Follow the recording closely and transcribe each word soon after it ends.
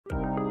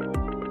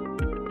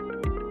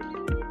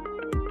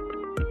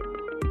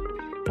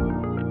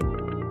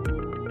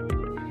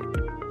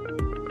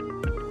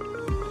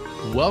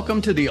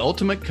Welcome to the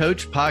Ultimate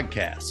Coach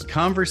Podcast,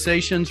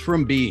 Conversations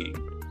from Being,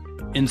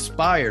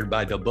 inspired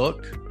by the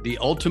book, The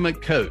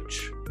Ultimate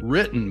Coach,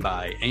 written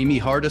by Amy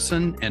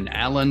Hardison and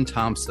Alan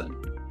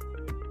Thompson.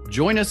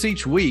 Join us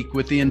each week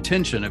with the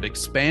intention of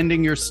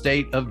expanding your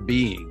state of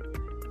being,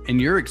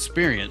 and your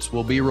experience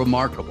will be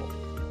remarkable.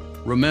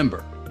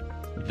 Remember,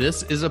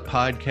 this is a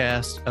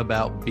podcast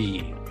about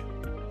being.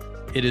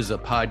 It is a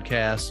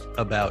podcast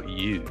about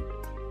you.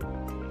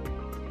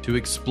 To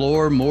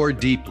explore more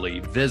deeply,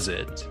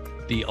 visit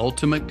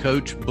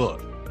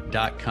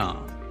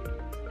theultimatecoachbook.com.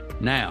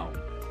 Now,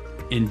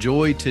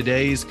 enjoy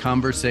today's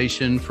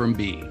conversation from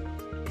Being.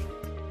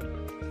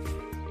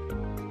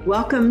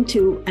 Welcome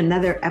to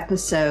another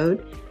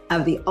episode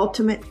of the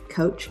Ultimate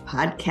Coach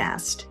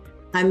Podcast.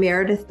 I'm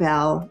Meredith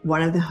Bell,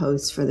 one of the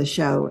hosts for the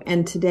show,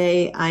 and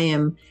today I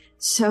am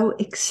so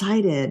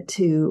excited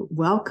to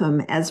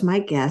welcome as my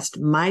guest,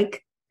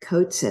 Mike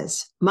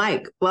Kotsis.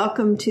 Mike,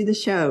 welcome to the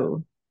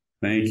show.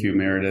 Thank you,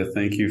 Meredith.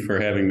 Thank you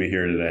for having me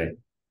here today.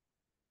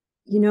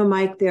 You know,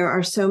 Mike, there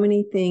are so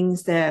many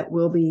things that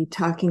we'll be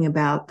talking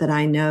about that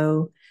I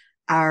know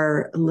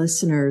our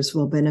listeners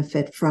will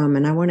benefit from.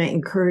 And I want to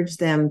encourage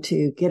them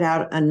to get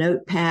out a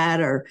notepad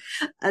or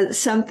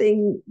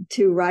something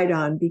to write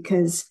on,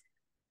 because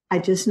I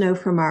just know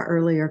from our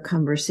earlier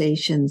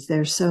conversations,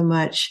 there's so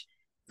much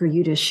for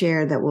you to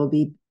share that will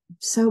be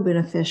so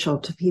beneficial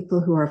to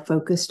people who are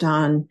focused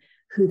on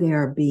who they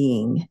are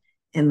being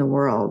in the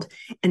world.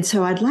 And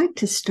so I'd like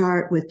to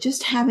start with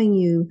just having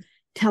you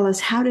tell us,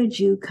 how did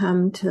you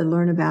come to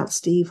learn about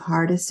Steve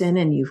Hardison,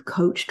 and you've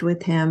coached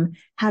with him?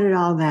 How did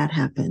all that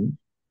happen?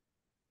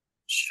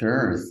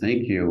 Sure.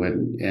 Thank you.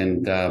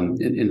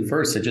 And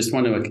first, I just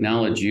want to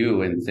acknowledge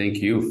you and thank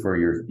you for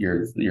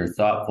your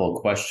thoughtful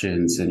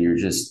questions and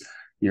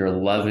your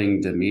loving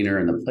demeanor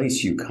and the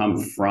place you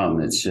come from.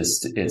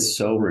 It's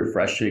so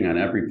refreshing on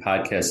every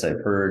podcast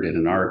I've heard and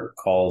in our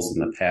calls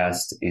in the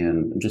past.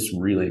 And I'm just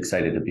really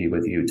excited to be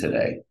with you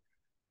today.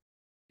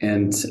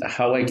 And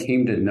how I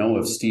came to know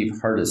of Steve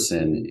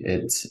Hardison,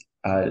 it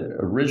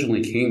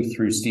originally came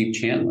through Steve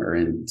Chandler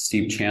and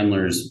Steve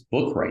Chandler's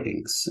book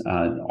writings.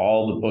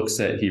 All the books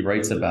that he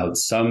writes about,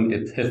 some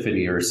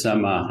epiphany or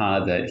some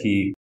aha that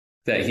he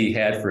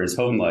had for his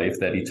home life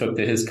that he took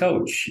to his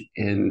coach.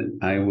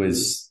 And I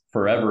was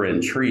forever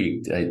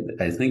intrigued.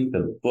 I think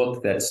the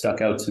book that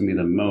stuck out to me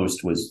the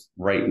most was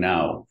Right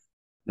Now,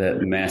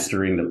 that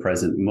Mastering the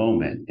Present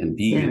Moment and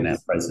being in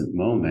that present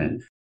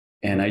moment.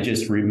 And I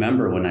just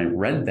remember when I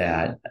read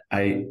that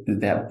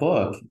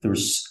book,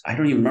 I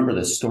don't even remember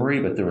the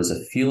story, but there was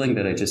a feeling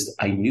that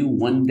I knew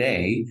one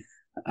day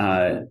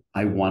I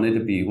wanted to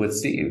be with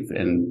Steve.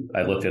 And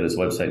I looked at his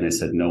website and I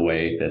said, no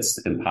way, that's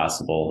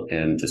impossible.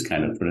 And just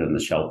kind of put it on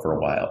the shelf for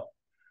a while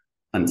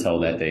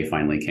until that day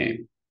finally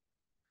came.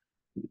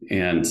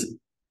 And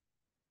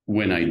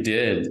when I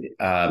did,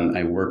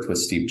 I worked with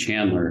Steve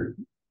Chandler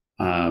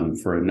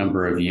for a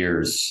number of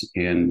years,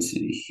 and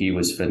he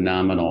was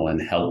phenomenal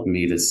and helped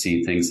me to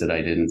see things that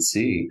I didn't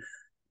see.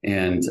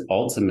 And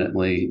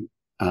ultimately,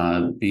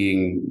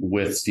 being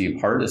with Steve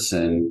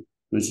Hardison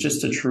was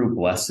just a true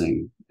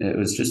blessing. It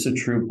was just a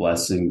true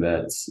blessing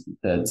that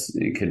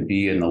it could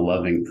be in the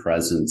loving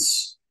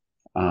presence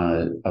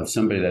of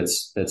somebody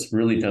that's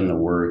really done the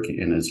work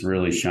and is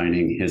really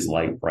shining his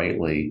light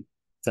brightly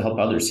to help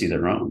others see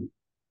their own.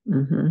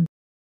 Mm-hmm.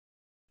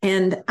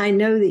 And I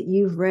know that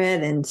you've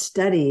read and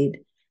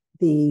studied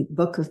the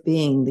Book of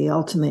Being, The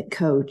Ultimate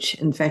Coach.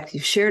 In fact,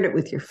 you've shared it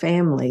with your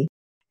family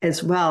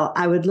as well.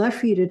 I would love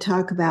for you to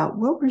talk about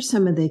what were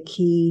some of the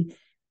key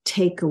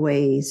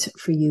takeaways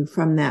for you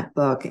from that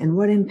book, and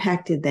what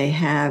impact did they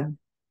have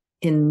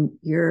in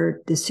your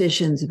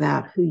decisions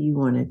about who you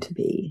wanted to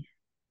be?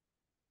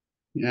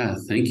 Yeah,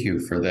 thank you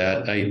for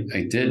that. I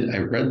did. I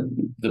read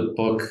the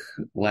book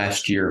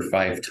last year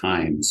 5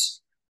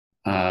 times.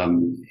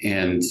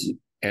 And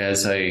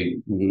as I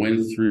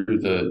went through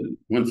the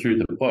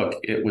book,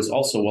 it was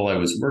also while I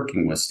was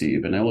working with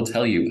Steve. And I will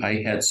tell you,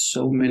 I had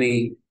so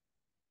many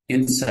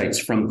insights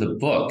from the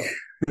book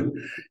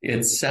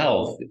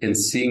itself and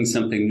seeing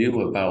something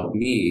new about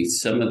me.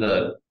 Some of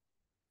the,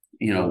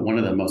 one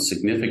of the most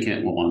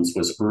significant ones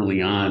was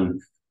early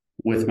on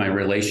with my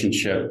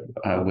relationship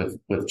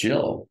with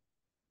Jill,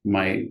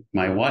 my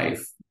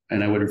wife.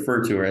 And I would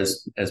refer to her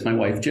as my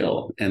wife,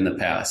 Jill, in the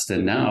past.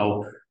 And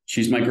now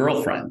she's my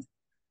girlfriend.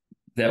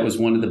 That was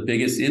one of the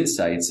biggest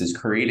insights, is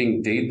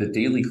creating the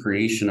daily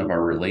creation of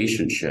our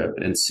relationship,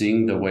 and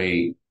seeing the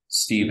way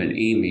Steve and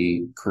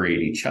Amy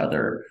create each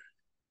other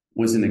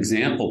was an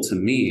example to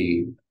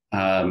me,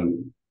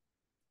 from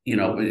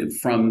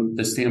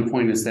the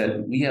standpoint is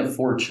that we have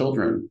 4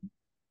 children.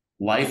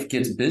 Life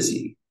gets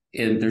busy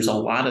and there's a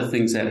lot of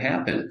things that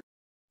happen.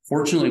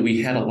 Fortunately,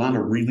 we had a lot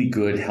of really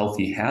good,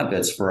 healthy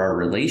habits for our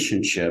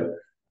relationship,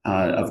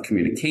 of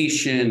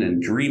communication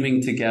and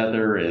dreaming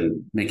together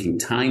and making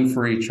time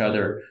for each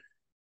other.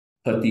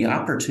 But the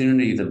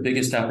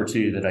biggest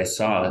opportunity that I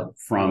saw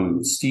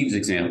from Steve's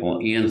example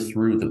and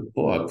through the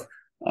book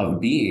of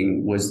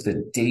Being was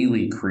the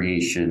daily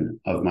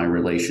creation of my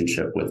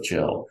relationship with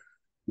Jill.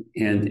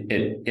 And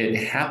it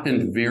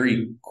happened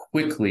very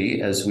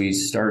quickly as I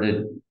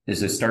started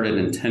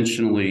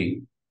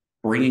intentionally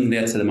bringing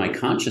that to my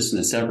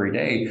consciousness every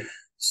day,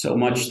 so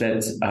much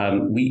that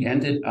we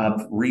ended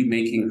up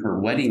remaking her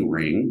wedding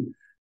ring.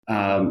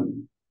 I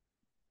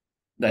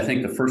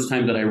think the first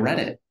time that I read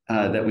it,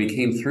 that we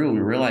came through, and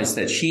we realized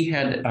that she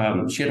had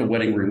a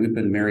wedding ring. We've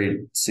been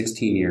married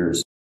 16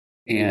 years,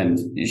 and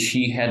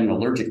she had an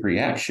allergic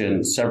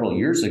reaction several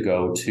years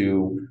ago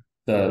to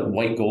the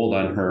white gold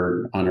on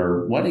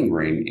her wedding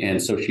ring,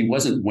 and so she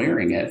wasn't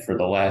wearing it for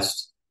the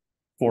last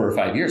 4 or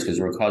 5 years because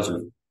it would cause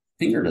her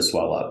finger to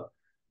swell up.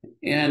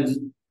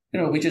 And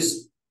we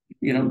just,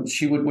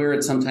 she would wear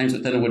it sometimes,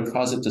 but then it would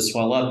cause it to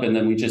swell up, and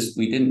then we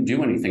didn't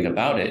do anything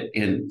about it.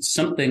 And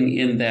something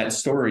in that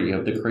story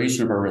of the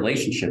creation of our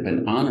relationship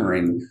and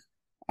honoring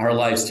our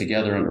lives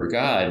together under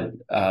God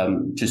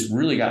just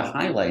really got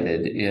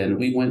highlighted, and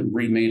we went and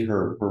remade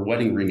her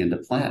wedding ring into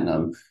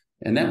platinum.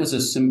 And that was a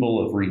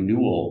symbol of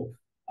renewal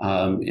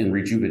and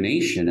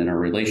rejuvenation in our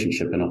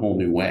relationship in a whole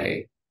new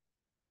way.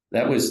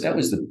 That was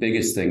the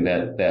biggest thing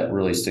that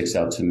really sticks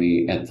out to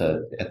me at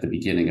the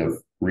beginning of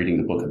reading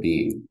the Book of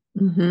Being.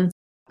 Mm-hmm.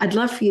 I'd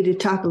love for you to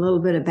talk a little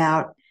bit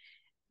about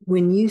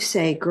when you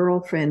say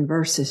girlfriend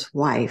versus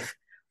wife.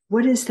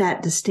 What is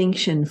that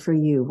distinction for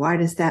you? Why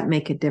does that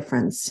make a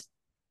difference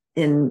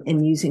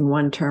in using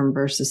one term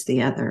versus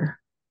the other?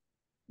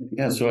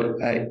 Yeah, so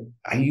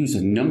I use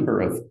a number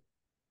of,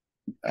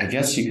 I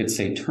guess you could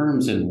say,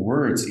 terms and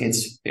words.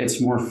 It's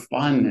more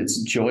fun,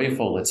 it's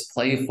joyful, it's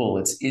playful,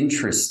 it's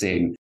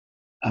interesting.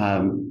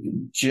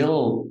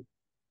 Jill,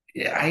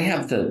 I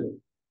have the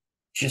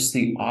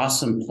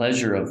awesome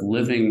pleasure of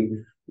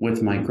living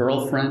with my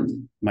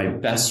girlfriend, my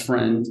best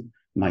friend,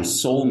 my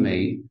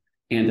soulmate,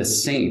 and a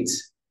saint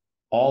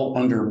all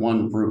under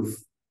one roof.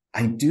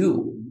 I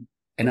do.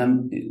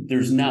 And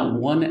there's not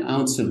 1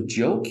 ounce of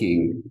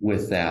joking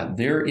with that.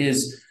 There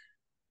is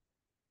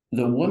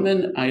the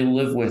woman I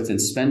live with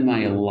and spend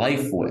my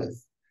life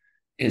with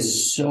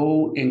is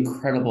so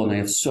incredible. And I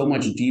have so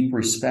much deep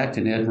respect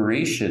and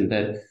admiration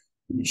that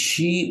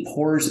she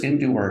pours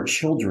into our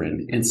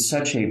children in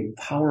such a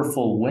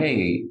powerful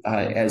way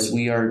as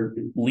we are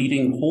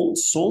leading whole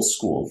soul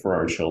school for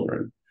our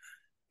children.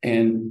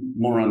 And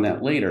more on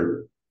that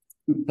later.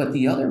 But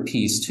the other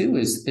piece too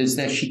is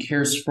that she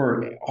cares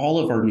for all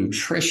of our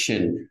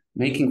nutrition,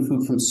 making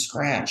food from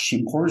scratch.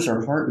 She pours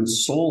her heart and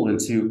soul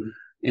into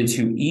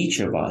each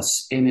of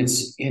us. And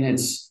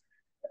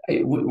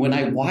when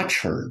I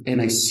watch her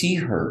and I see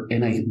her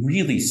and I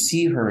really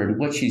see her and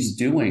what she's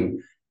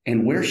doing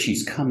and where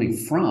she's coming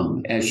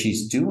from as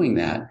she's doing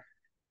that,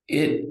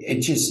 I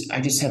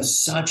just have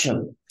such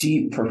a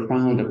deep,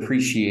 profound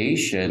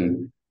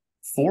appreciation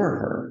for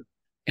her.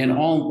 And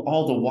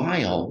all the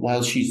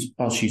while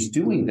she's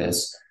doing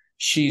this,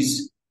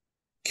 she's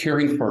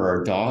caring for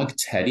our dog,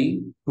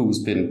 Teddy, who's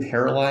been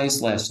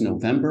paralyzed last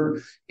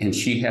November, and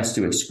she has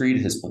to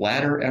excrete his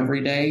bladder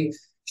every day.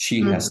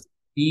 She has to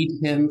feed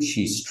him.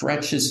 She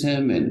stretches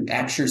him and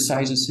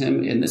exercises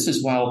him. And this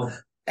is while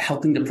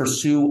helping to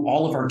pursue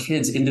all of our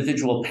kids'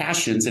 individual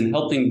passions and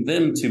helping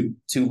them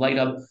to light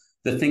up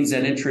the things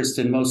that interest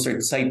and most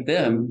excite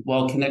them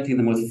while connecting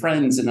them with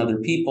friends and other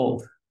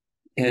people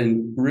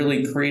and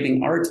really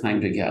creating our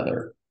time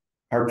together.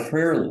 Our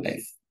prayer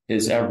life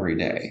is every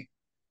day,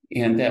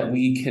 and that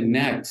we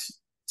connect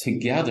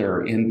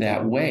together in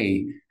that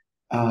way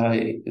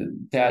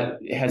that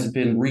has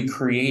been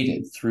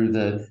recreated through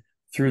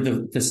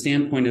the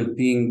standpoint of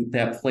being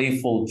that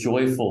playful,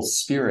 joyful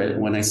spirit.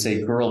 When I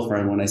say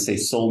girlfriend, when I say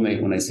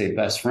soulmate, when I say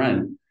best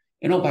friend,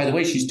 and oh, by the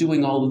way, she's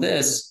doing all of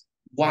this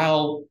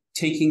while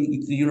taking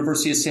the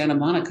University of Santa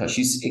Monica.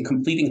 She's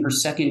completing her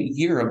second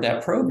year of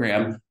that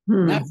program,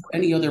 not for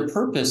any other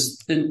purpose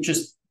than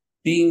just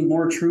being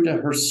more true to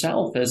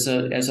herself as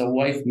a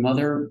wife,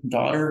 mother,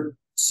 daughter,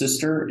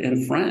 sister,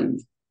 and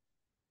friend.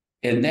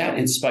 And that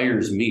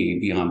inspires me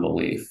beyond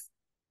belief.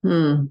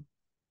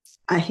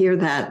 I hear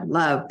that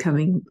love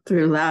coming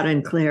through loud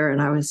and clear.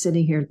 And I was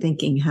sitting here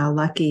thinking how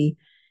lucky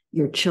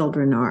your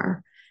children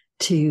are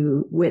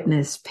to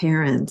witness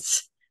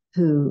parents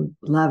who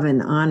love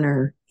and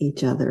honor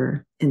each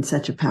other in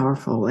such a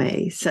powerful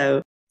way.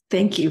 So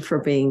thank you for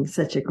being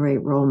such a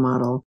great role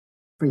model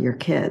for your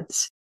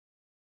kids.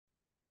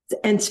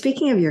 And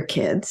speaking of your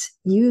kids,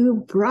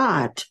 you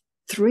brought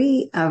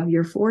 3 of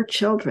your 4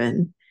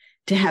 children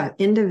to have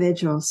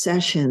individual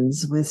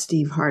sessions with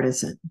Steve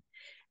Hardison.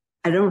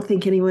 I don't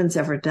think anyone's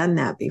ever done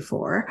that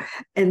before.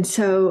 And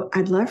so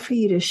I'd love for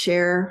you to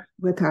share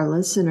with our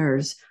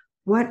listeners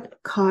what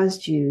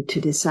caused you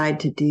to decide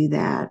to do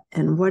that,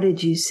 and what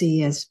did you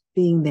see as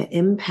being the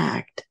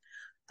impact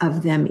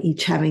of them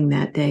each having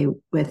that day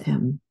with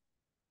him?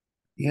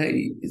 Yeah,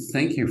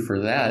 thank you for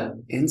that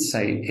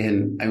insight.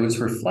 And I was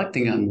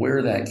reflecting on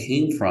where that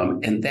came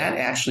from, and that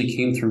actually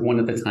came through one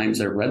of the times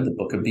I read the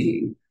Book of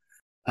Being.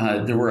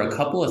 There were a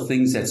couple of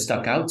things that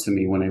stuck out to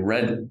me when I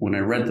read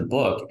the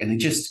book, and I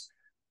just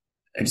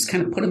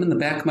kind of put them in the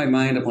back of my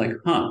mind. I'm like,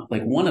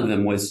 like one of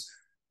them was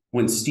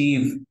when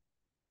Steve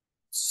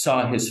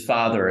saw his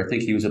father. I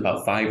think he was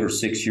about 5 or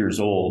 6 years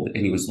old,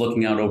 and he was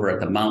looking out over at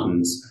the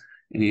mountains.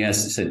 And he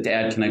said,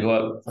 "Dad, can I go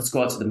out? Let's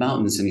go out to the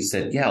mountains." And he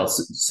said, "Yeah,"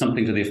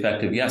 something to the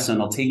effect of, "Yes,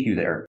 and I'll take you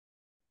there."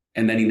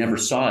 And then he never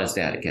saw his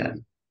dad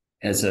again,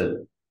 as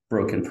a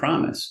broken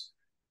promise.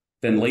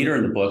 Then later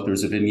in the book,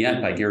 there's a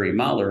vignette by Gary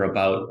Mahler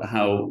about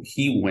how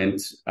he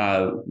went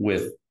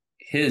with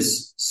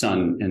his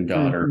son and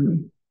daughter.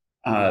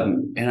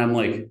 And I'm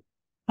like,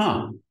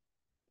 huh.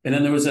 And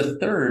then there was a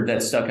third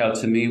that stuck out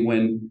to me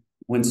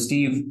when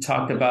Steve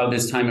talked about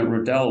his time at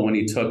Rodell, when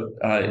he took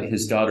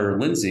his daughter,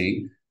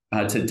 Lindsay,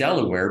 to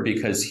Delaware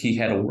because he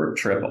had a work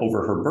trip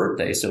over her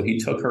birthday. So he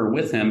took her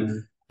with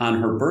him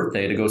on her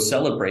birthday to go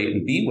celebrate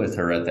and be with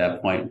her at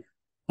that point.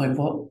 I'm like,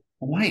 well,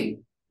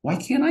 why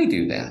can't I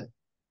do that?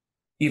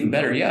 Even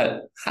better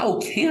yet, how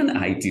can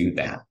I do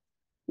that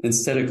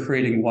instead of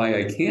creating why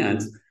I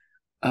can't?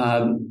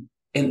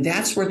 And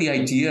that's where the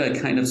idea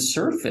kind of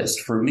surfaced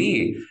for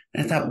me.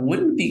 And I thought,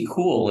 wouldn't it be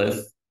cool if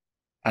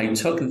I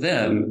took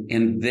them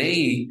and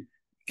they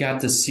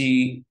got to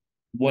see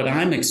what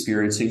I'm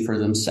experiencing for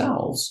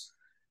themselves?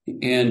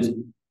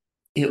 And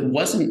it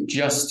wasn't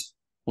just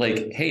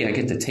like, hey, I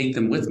get to take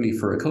them with me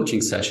for a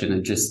coaching session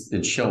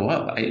and show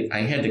up.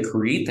 I had to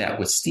create that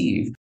with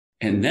Steve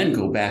and then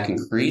go back and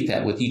create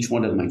that with each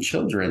one of my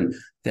children,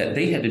 that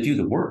they had to do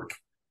the work.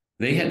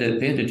 They had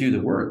to do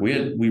the work.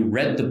 We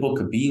read the book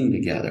of being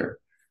together.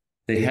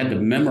 They had to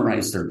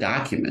memorize their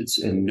documents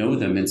and know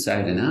them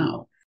inside and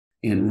out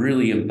and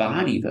really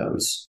embody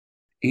those.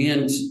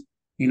 And,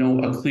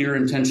 a clear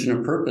intention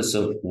or purpose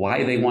of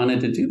why they wanted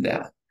to do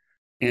that.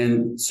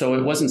 And so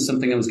it wasn't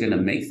something I was going to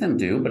make them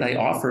do, but I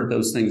offered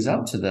those things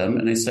up to them.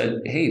 And I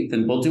said, hey,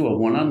 then we'll do a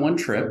one-on-one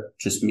trip,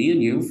 just me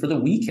and you for the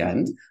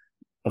weekend.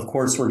 Of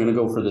course, we're going to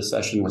go for the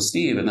session with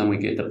Steve, and then we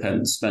get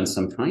to spend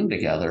some time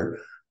together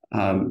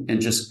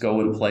and just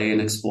go and play and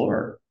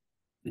explore.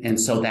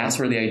 And so that's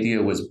where the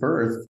idea was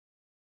birthed.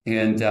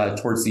 And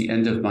towards the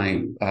end of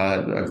my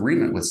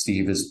agreement with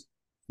Steve is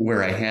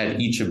where I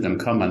had each of them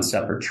come on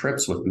separate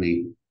trips with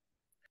me.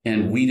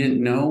 And we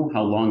didn't know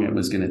how long it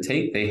was going to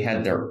take. They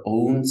had their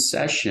own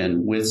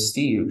session with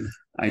Steve.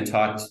 I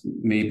talked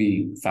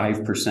maybe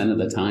 5% of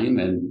the time,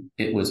 and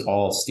it was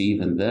all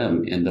Steve and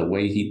them, and the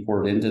way he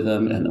poured into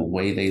them and the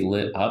way they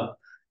lit up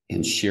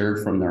and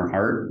shared from their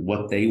heart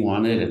what they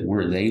wanted and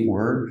where they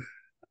were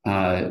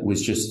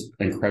was just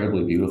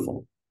incredibly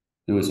beautiful.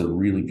 It was a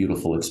really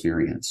beautiful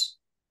experience.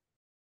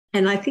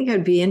 And I think it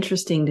would be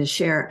interesting to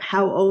share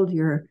how old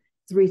your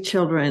 3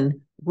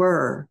 children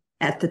were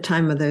at the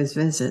time of those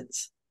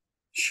visits.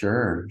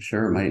 Sure.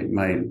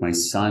 My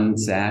son,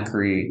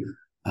 Zachary,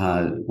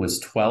 was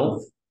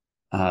 12.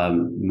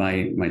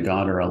 My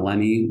daughter,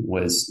 Eleni,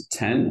 was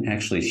 10.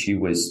 Actually, she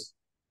was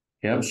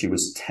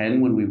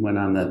 10 when we went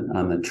on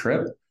the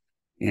trip.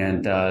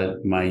 And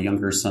my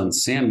younger son,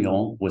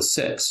 Samuel, was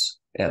 6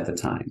 at the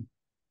time.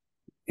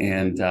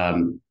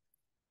 And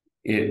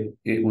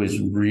it was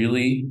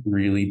really,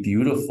 really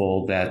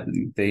beautiful that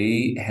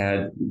they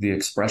had the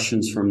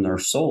expressions from their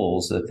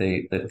souls that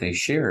they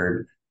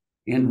shared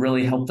and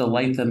really helped to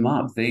light them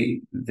up.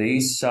 They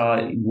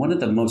saw one of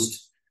the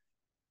most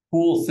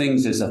cool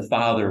things as a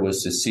father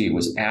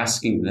was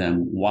asking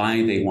them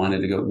why they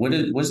wanted to go. What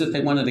was it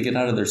they wanted to get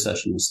out of their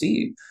session with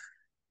Steve?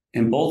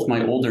 And both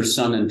my older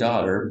son and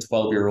daughter,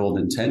 12-year-old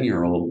and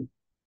 10-year-old,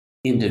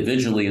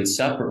 individually and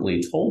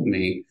separately told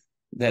me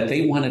that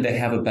they wanted to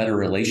have a better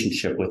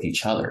relationship with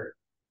each other,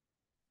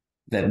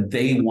 that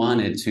they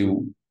wanted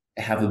to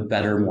have a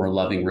better, more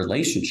loving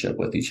relationship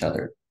with each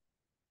other.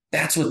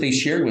 That's what they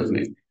shared with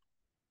me.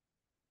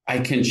 I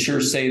can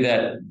sure say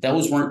that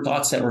those weren't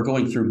thoughts that were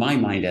going through my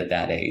mind at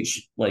that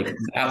age. Like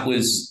that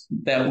was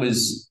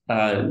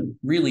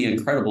really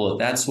incredible.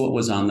 That's what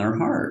was on their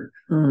heart.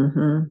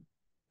 Mm-hmm.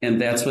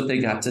 And that's what they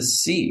got to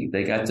see.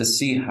 They got to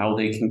see how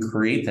they can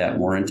create that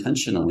more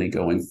intentionally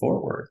going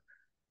forward.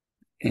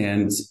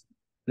 And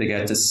they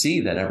got to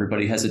see that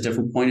everybody has a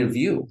different point of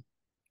view.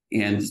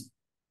 And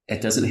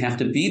it doesn't have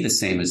to be the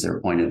same as their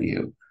point of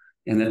view.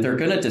 And that they're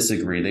going to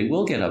disagree. They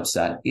will get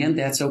upset. And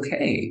that's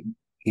okay.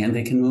 And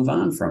they can move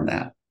on from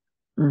that.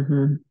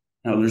 Mm-hmm.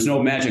 Now, there's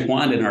no magic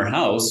wand in our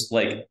house.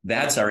 Like,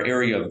 that's our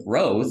area of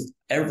growth.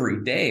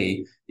 Every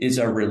day is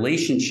our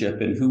relationship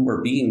and who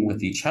we're being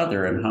with each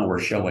other and how we're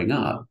showing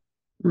up.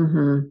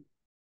 Mm-hmm.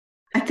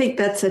 I think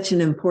that's such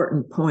an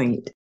important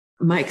point,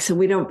 Mike. So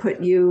we don't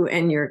put you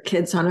and your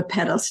kids on a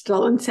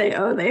pedestal and say,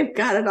 oh, they've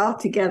got it all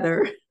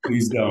together.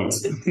 Please don't.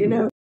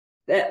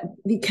 That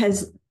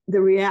because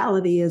the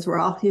reality is we're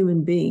all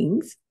human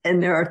beings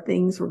and there are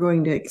things we're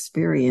going to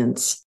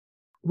experience.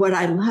 What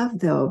I love,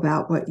 though,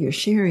 about what you're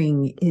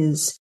sharing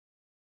is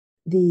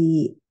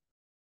the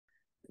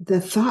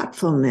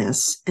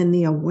thoughtfulness and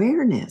the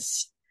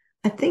awareness.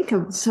 I think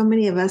of so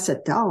many of us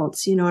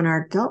adults, in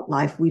our adult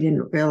life, we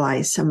didn't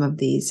realize some of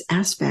these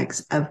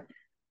aspects of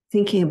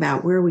thinking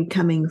about where are we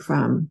coming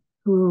from,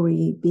 who are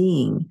we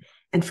being?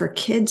 And for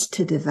kids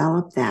to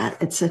develop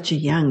that at such a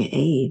young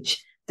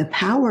age, the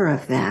power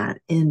of that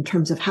in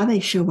terms of how they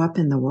show up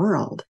in the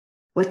world,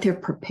 what they're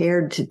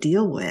prepared to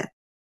deal with.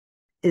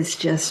 is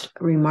just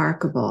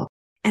remarkable.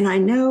 And I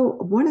know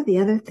one of the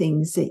other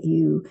things that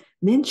you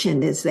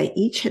mentioned is they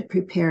each had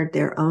prepared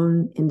their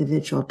own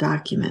individual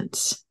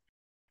documents.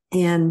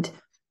 And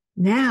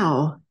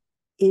now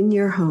in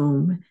your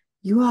home,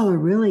 you all are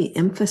really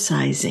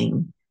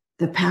emphasizing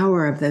the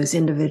power of those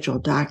individual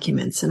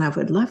documents. And I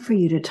would love for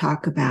you to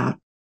talk about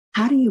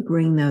how do you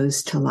bring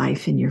those to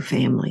life in your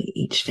family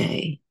each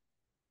day?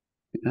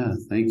 Yeah,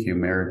 thank you,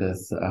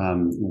 Meredith.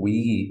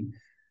 We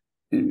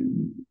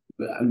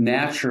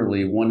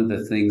naturally, one of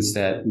the things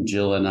that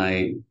Jill and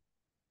I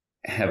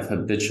have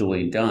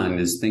habitually done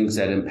is things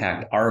that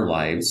impact our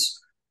lives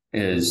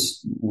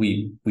is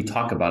we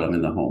talk about them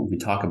in the home. We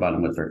talk about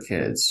them with our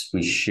kids.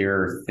 We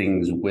share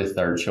things with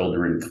our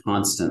children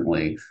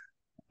constantly.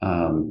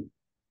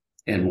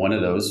 And one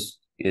of those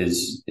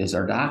is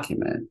our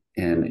document.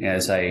 And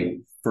as I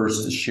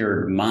first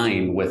shared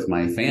mine with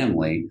my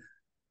family,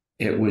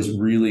 it was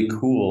really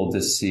cool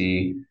to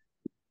see.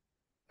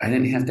 I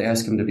didn't have to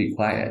ask them to be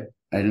quiet.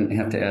 I didn't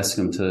have to ask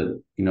them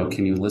to,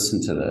 can you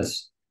listen to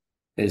this?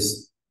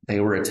 They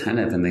were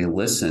attentive and they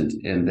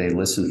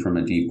listened from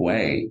a deep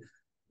way.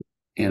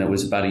 And it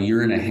was about a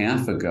year and a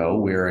half ago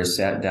where I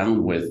sat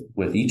down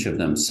with each of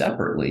them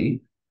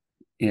separately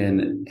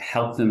and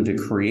helped them to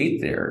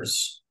create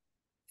theirs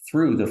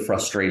through the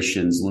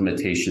frustrations,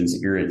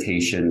 limitations,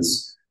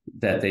 irritations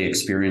that they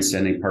experienced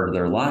in any part of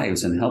their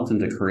lives, and helped them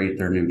to create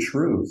their new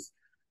truth.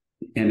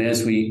 And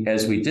as we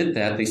did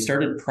that, they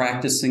started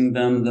practicing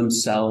them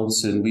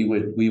themselves. And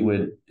we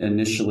would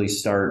initially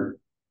start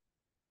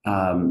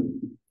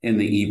in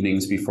the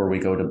evenings before we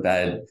go to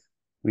bed.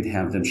 We'd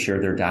have them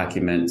share their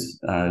document.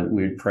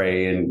 We'd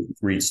pray and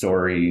read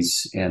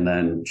stories and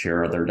then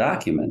share other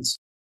documents.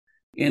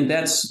 And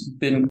that's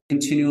been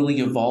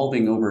continually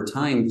evolving over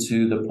time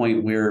to the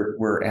point where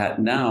we're at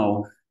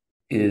now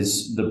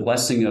is the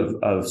blessing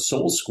of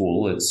Soul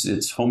School. It's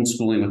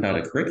homeschooling without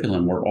a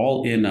curriculum. We're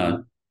all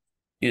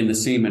in the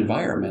same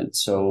environment.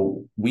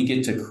 So we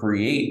get to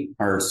create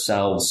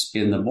ourselves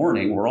in the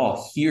morning. We're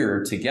all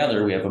here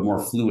together. We have a more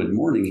fluid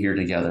morning here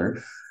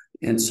together.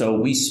 And so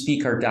we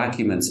speak our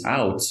documents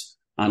out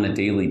on a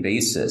daily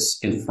basis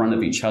in front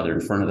of each other,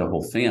 in front of the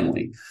whole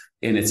family.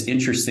 And it's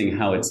interesting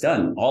how it's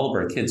done. All of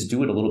our kids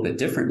do it a little bit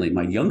differently.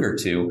 My younger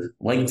two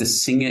like to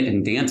sing it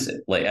and dance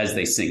it, like as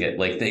they sing it,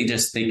 like they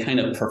kind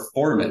of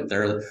perform it.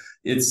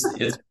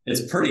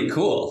 It's pretty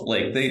cool.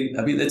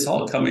 It's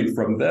all coming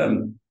from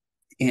them.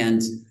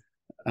 And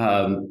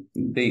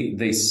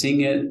they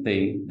sing it,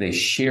 they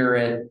share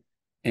it,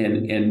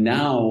 and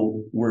now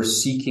we're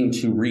seeking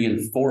to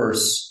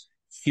reinforce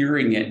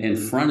hearing it in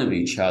front of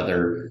each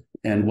other.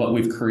 And what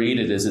we've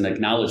created is an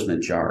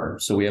acknowledgement jar.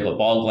 So we have a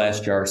ball glass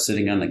jar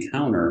sitting on the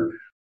counter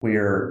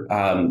where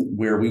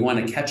we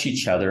want to catch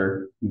each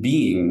other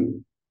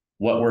being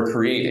what we're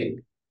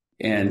creating.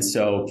 And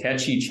so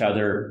catch each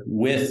other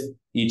with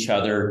each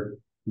other,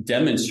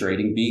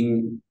 demonstrating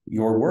being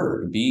your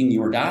word, being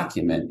your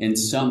document in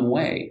some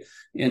way.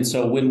 And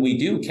so when we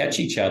do catch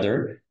each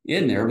other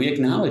in there, we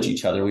acknowledge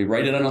each other. We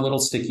write it on a little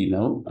sticky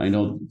note. I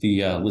know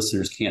the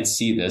listeners can't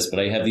see this, but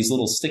I have these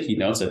little sticky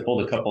notes. I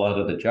pulled a couple out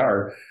of the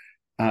jar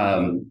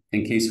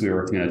in case we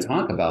were going to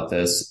talk about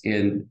this.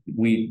 And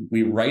we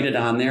write it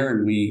on there,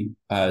 and we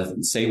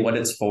say what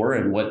it's for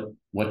and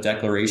what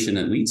declaration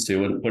it leads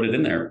to, and put it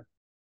in there.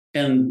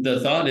 And the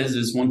thought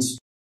is once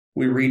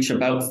we reach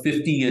about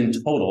 50 in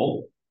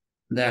total,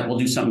 that we'll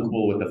do something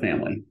cool with the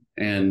family.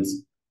 And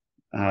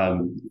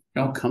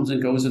it comes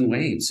and goes in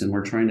waves. And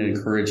we're trying to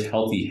encourage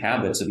healthy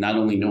habits of not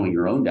only knowing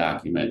your own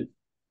document,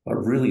 but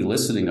really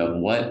listening of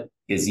what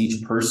is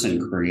each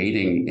person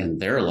creating in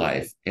their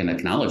life and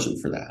acknowledge them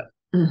for that.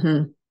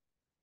 Mm-hmm.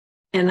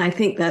 And I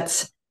think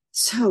that's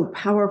so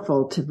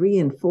powerful to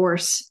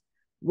reinforce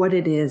what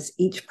it is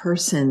each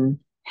person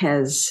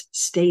has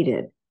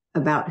stated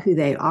about who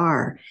they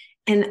are.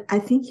 And I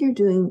think you're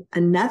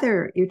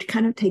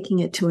kind of taking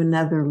it to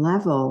another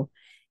level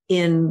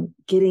in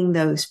getting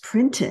those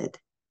printed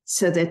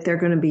so that they're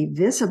going to be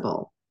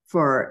visible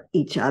for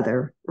each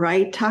other,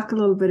 right? Talk a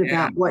little bit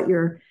about what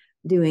you're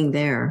doing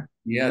there.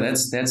 Yeah,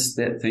 that's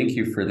that. Thank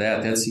you for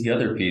that. That's the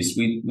other piece.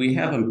 We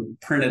have them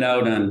printed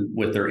out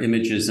with their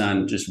images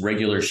on just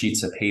regular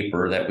sheets of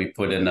paper that we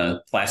put in a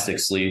plastic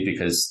sleeve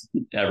because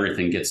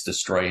everything gets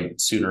destroyed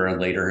sooner or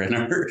later in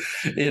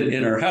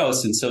our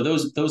house. And so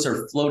those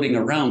are floating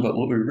around. But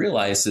what we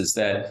realize is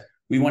that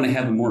we want to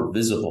have them more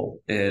visible,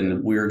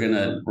 and we're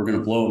gonna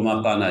blow them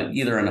up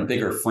either on a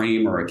bigger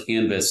frame or a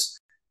canvas,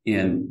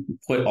 and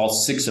put all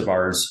 6 of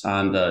ours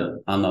on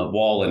the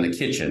wall in the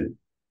kitchen.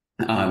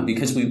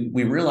 Because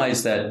we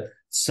realize that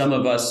some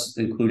of us,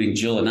 including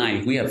Jill and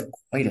I, we have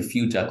quite a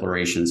few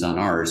declarations on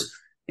ours.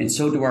 And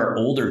so do our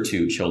older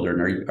 2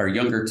 children. Our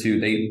younger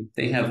 2,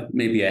 they have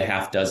maybe a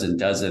half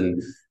dozen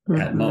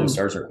at most.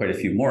 Ours are quite a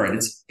few more.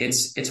 And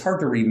it's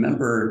hard to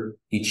remember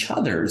each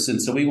other's.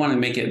 And so we want to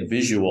make it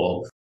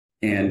visual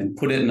and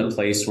put it in a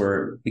place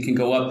where we can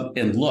go up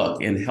and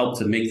look and help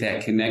to make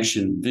that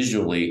connection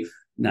visually,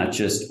 not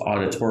just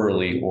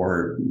auditorily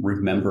or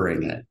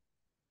remembering it.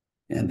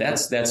 And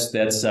that's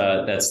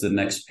the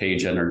next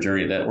page on our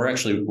journey that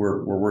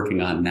we're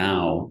working on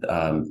now,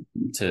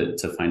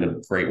 to find a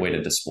great way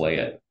to display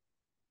it.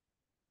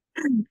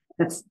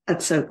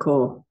 That's so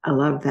cool. I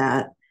love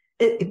that.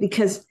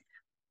 Because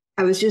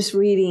I was just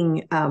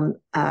reading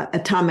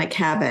Atomic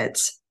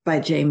Habits by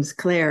James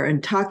Clear,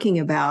 and talking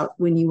about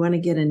when you want to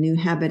get a new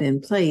habit in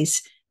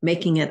place,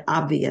 making it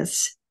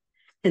obvious.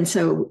 And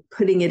so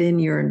putting it in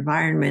your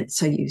environment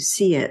so you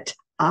see it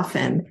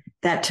often,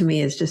 that to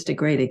me is just a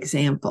great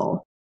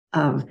example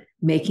of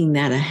making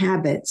that a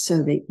habit so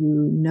that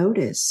you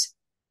notice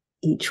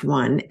each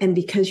one. And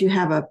because you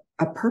have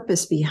a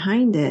purpose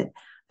behind it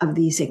of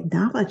these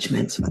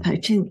acknowledgments, which I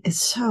think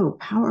is so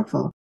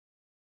powerful.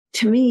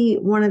 To me,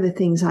 one of the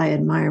things I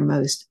admire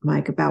most,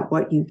 Mike, about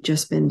what you've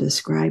just been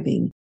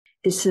describing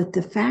is that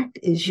the fact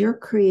is you're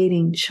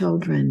creating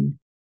children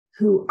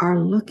who are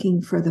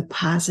looking for the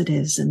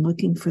positives and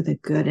looking for the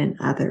good in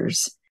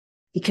others,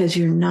 because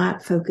you're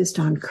not focused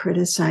on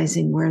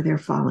criticizing where they're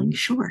falling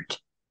short,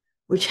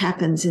 which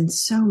happens in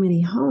so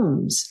many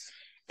homes,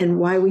 and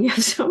why we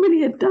have so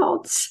many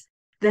adults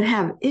that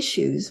have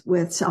issues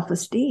with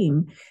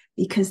self-esteem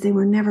because they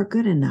were never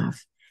good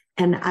enough.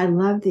 And I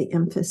love the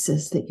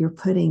emphasis that you're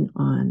putting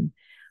on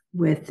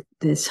with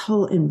this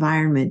whole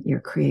environment you're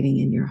creating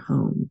in your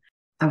home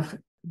of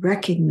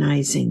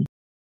recognizing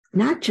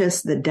not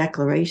just the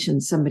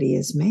declaration somebody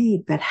has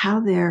made, but how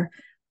they're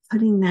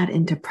putting that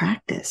into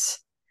practice.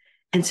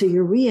 And so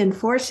you're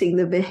reinforcing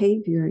the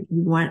behavior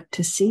you want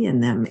to see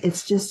in them.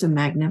 It's just a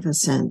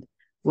magnificent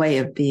way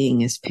of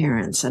being as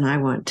parents. And I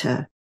want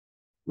to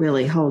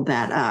really hold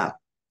that up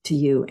to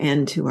you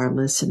and to our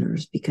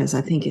listeners, because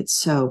I think it's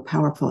so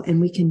powerful. And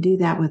we can do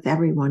that with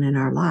everyone in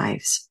our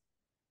lives.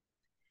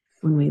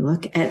 When we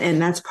look at, and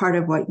that's part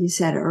of what you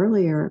said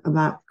earlier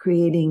about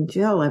creating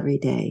Jill every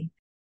day,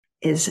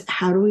 is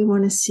how do we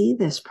want to see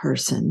this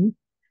person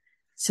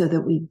so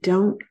that we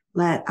don't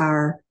let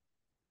our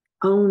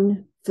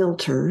own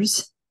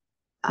filters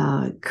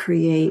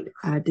create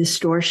a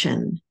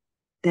distortion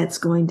that's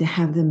going to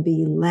have them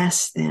be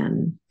less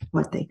than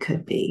what they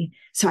could be.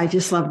 So I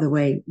just love the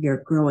way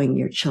you're growing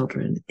your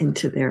children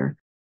into their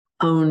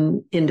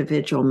own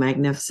individual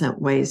magnificent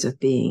ways of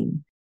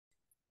being.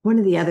 One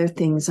of the other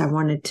things I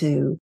wanted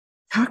to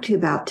talk to you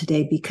about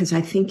today, because I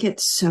think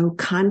it's so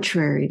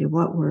contrary to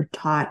what we're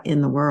taught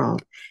in the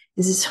world,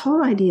 is this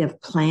whole idea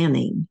of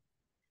planning.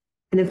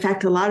 And in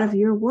fact, a lot of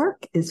your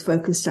work is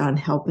focused on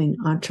helping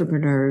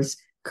entrepreneurs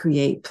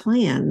create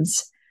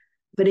plans.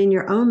 But in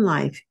your own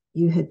life,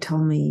 you had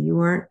told me you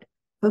weren't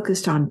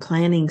focused on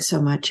planning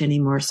so much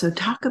anymore. So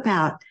talk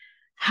about,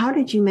 how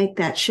did you make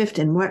that shift,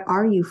 and what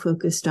are you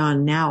focused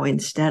on now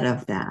instead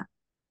of that?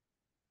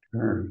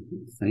 Sure.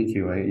 Thank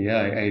you.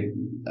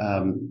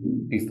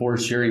 Before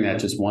sharing that,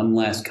 just one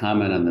last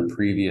comment on the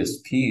previous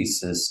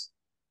piece is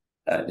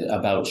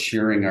about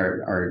sharing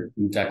our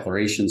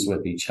declarations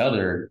with each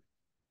other.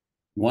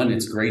 One,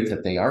 it's great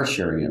that they are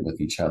sharing it with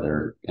each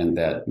other and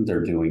that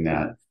they're doing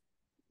that.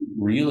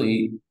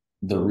 Really,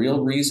 the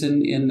real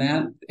reason in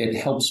that, it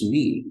helps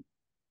me.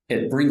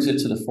 It brings it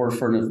to the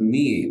forefront of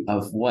me,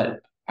 of what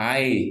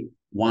I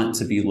want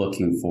to be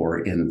looking for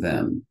in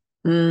them.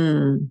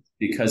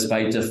 Because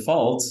by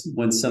default,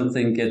 when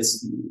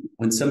somebody's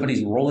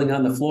rolling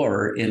on the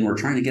floor and we're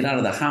trying to get out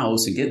of the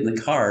house and get in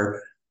the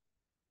car,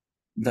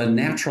 the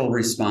natural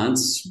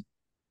response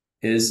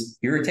is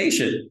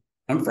irritation.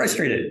 I'm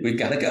frustrated. We've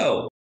got to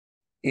go.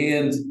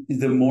 And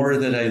the more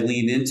that I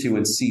lean into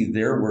and see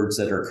their words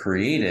that are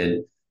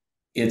created,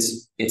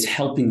 it's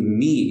helping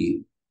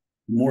me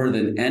more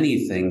than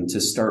anything to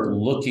start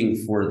looking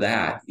for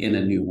that in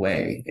a new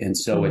way. And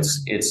so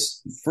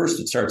it's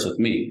first, it starts with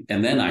me.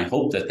 And then I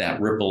hope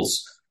that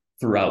ripples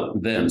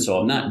throughout them. So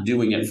I'm not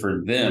doing it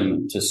for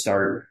them to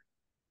start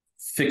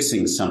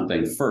fixing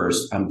something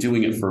first. I'm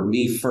doing it for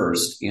me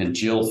first and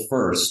Jill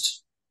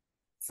first,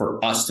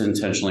 for us to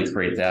intentionally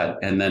create that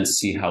and then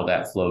see how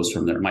that flows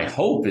from there. My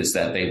hope is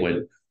that they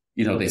would,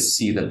 they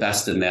see the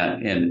best in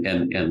that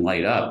and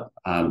light up.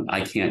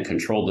 I can't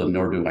control them,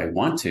 nor do I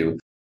want to.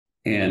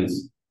 And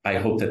I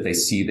hope that they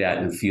see that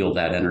and feel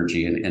that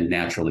energy and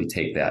naturally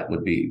take that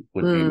would be.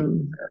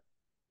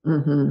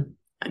 A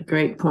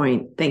great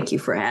point. Thank you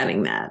for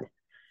adding that.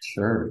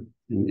 Sure.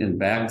 And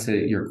back to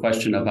your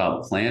question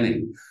about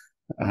planning,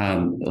 a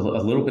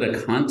little bit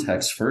of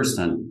context first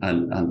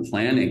on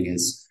planning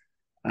is,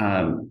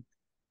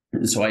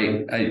 so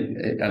I'm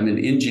an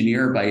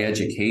engineer by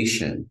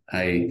education.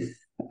 I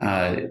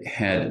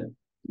had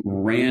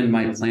ran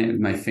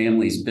my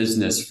family's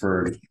business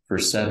for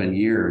 7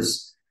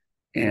 years.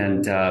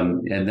 And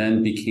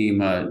then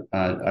became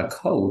a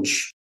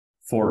coach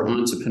for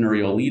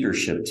entrepreneurial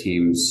leadership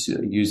teams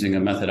using a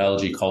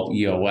methodology called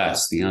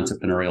EOS, the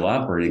Entrepreneurial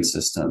Operating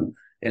System.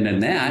 And in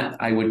that,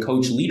 I would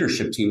coach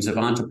leadership teams of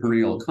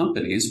entrepreneurial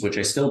companies, which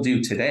I still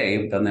do today.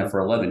 I've done that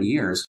for 11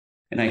 years.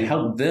 And I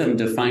help them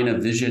define a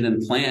vision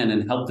and plan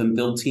and help them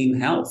build team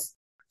health,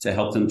 to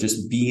help them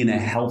just be in a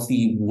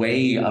healthy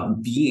way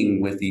of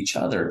being with each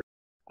other.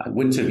 I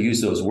wouldn't have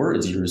used those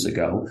words years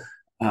ago.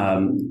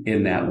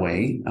 in that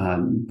way.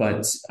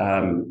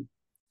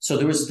 So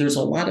there's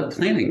a lot of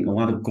planning, a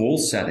lot of goal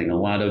setting, a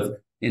lot of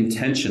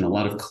intention, a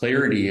lot of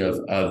clarity of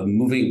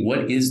moving.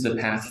 What is the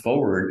path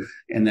forward?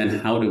 And then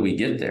how do we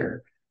get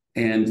there?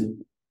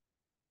 And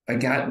I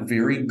got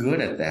very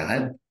good at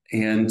that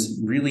and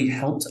really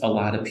helped a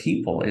lot of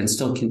people and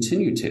still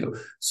continue to.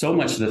 So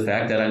much of the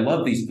fact that I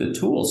love the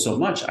tools so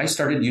much, I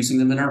started using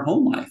them in our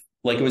home life.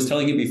 Like I was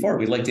telling you before,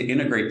 we like to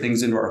integrate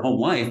things into our home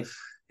life.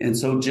 And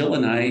so Jill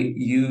and I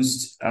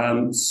used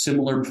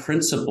similar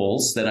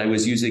principles that I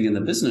was using in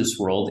the business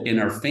world in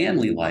our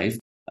family life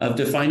of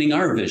defining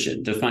our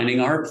vision, defining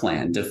our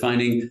plan,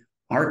 defining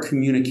our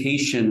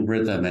communication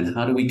rhythm, and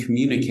how do we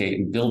communicate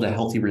and build a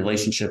healthy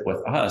relationship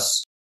with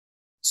us.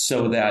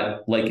 So that,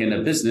 like in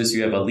a business,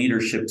 you have a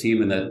leadership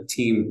team and the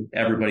team,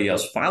 everybody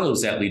else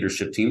follows that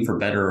leadership team for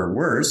better or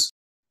worse.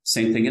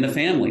 Same thing in a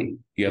family.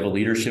 You have a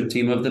leadership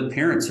team of the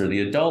parents or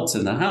the adults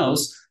in the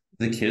house.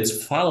 The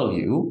kids follow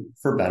you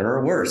for better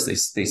or worse.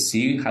 They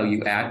see how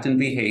you act and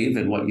behave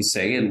and what you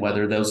say and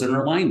whether those are in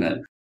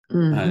alignment.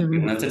 You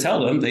don't have to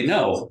tell them, they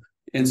know.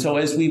 And so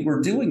as we were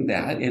doing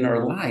that in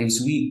our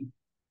lives, we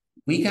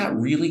got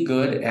really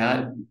good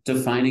at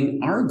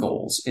defining our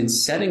goals and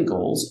setting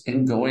goals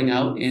and going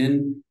out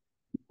and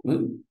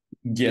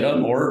get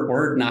them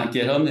or not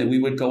get them. And we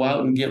would go out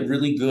and get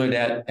really good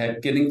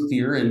at getting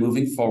clear and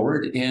moving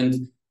forward.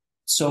 And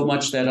so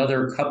much that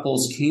other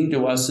couples came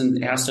to us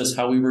and asked us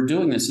how we were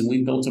doing this. And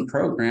we built a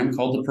program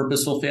called the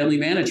Purposeful Family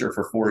Manager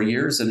for 4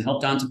 years and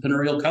helped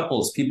entrepreneurial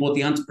couples, people with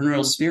the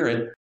entrepreneurial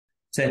spirit,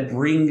 to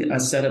bring a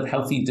set of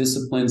healthy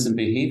disciplines and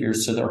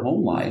behaviors to their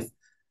home life.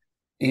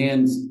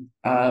 And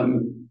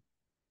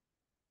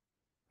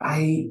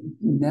I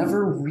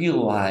never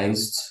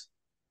realized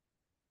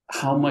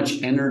how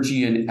much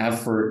energy and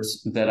effort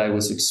that I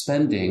was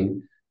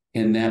expending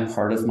in that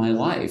part of my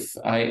life.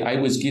 I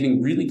was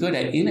getting really good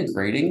at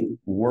integrating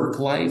work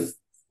life,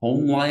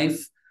 home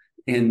life,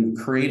 and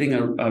creating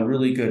a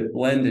really good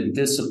blend and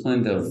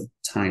discipline of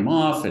time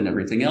off and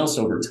everything else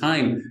over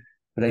time.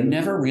 But I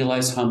never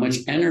realized how much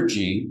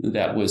energy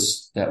that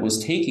was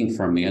taking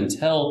from me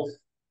until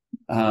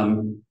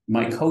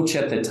my coach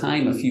at the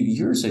time a few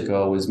years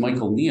ago was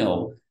Michael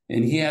Neal.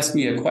 And he asked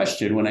me a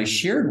question when I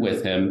shared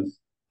with him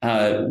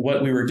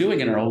what we were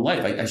doing in our own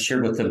life. I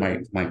shared with him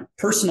my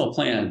personal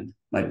plan,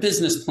 my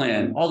business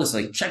plan, all this,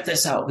 like, check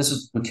this out.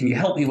 Can you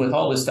help me with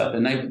all this stuff?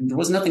 And there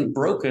was nothing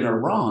broken or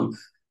wrong,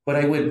 but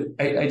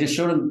I just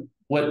showed him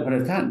what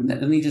I've gotten.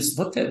 And he just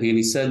looked at me and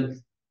he said,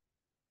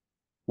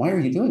 why are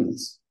you doing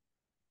this?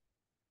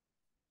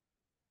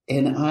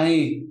 And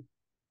I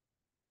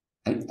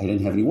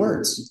didn't have any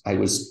words.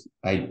 I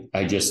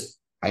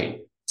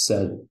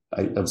said,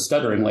 I'm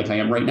stuttering like I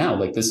am right now.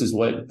 Like, this is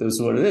what it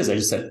is. I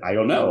just said, I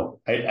don't know.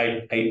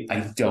 I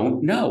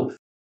don't know.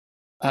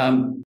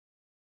 And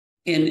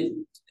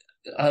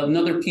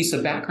another piece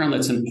of background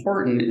that's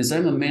important is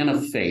I'm a man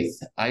of faith.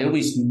 I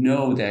always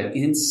know that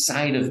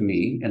inside of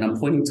me, and I'm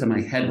pointing to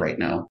my head right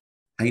now,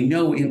 I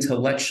know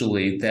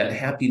intellectually that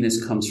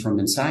happiness comes from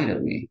inside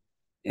of me,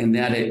 and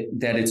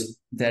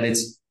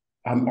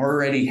I'm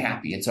already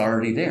happy. It's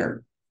already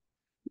there.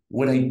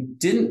 What I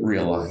didn't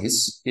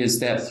realize is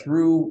that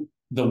through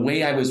the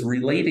way I was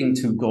relating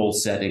to goal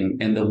setting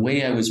and the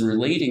way I was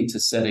relating to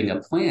setting a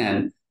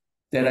plan,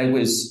 that I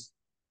was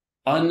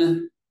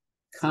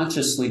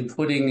unconsciously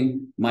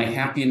putting my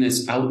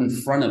happiness out in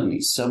front of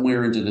me,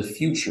 somewhere into the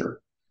future.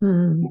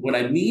 Mm-hmm. What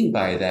I mean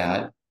by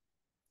that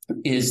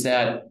is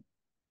that,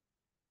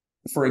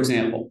 for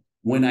example,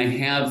 when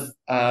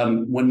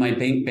my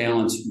bank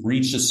balance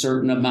reached a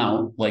certain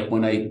amount, like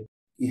when I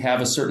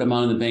have a certain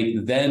amount in the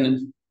bank,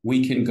 then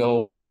we can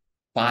go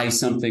buy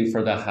something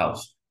for the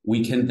house.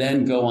 We can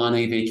then go on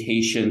a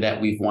vacation that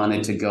we've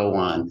wanted to go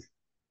on.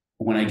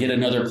 When I get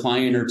another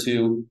client or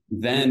two,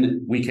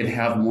 then we could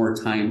have more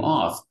time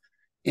off.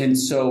 And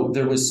so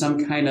there was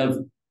some kind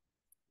of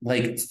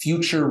like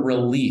future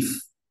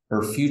relief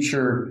or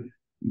future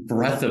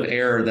breath of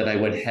air that I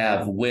would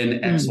have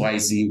when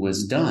XYZ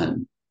was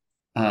done,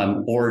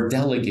 or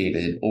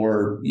delegated,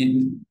 or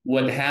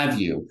what have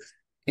you.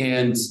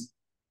 And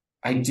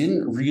I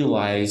didn't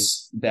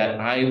realize that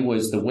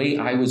the way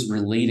I was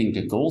relating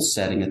to goal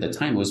setting at the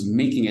time was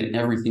making it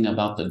everything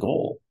about the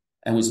goal.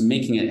 I was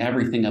making it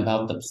everything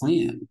about the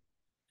plan.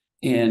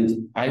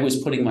 And I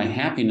was putting my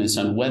happiness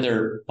on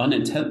whether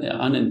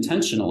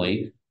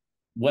unintentionally,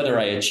 whether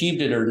I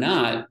achieved it or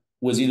not,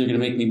 was either going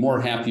to make me more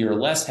happy or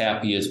less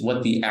happy, is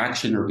what the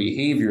action or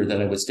behavior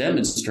that I was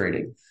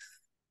demonstrating.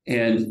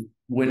 And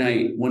when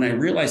I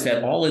realized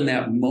that, all in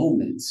that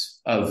moment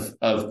of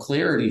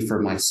clarity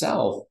for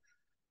myself,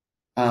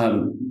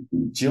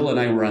 Jill and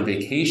I were on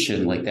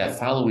vacation like that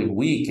following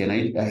week, and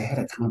I had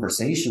a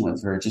conversation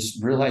with her,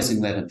 just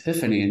realizing that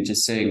epiphany and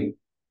just saying,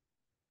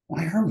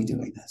 why are we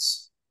doing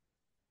this?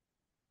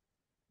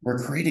 We're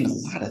creating a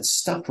lot of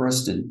stuff for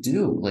us to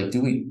do. Like,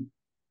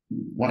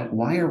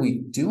 why are we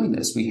doing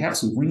this? We have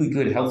some really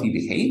good, healthy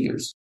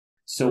behaviors.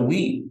 So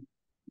we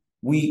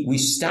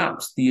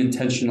stopped the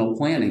intentional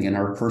planning in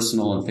our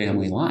personal and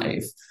family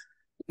life.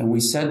 And we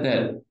said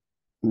that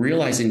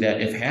realizing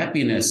that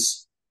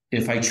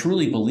if I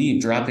truly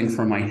believe, dropping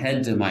from my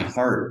head to my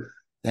heart,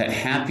 that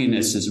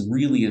happiness is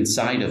really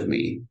inside of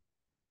me,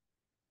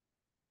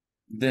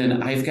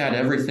 then I've got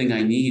everything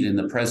I need in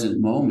the present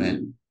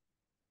moment.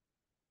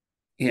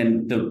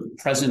 And the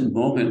present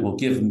moment will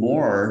give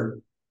more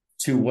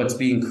to what's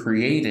being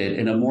created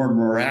in a more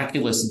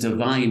miraculous,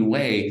 divine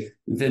way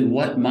than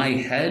what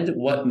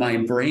my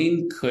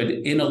brain could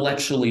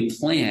intellectually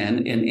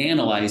plan and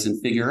analyze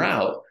and figure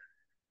out.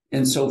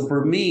 And so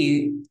for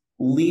me,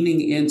 leaning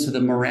into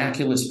the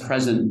miraculous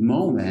present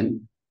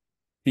moment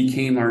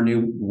became our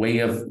new way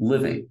of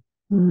living.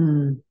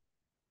 Mm.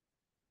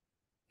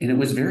 And it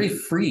was very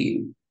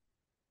freeing.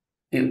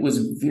 It was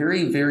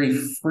very, very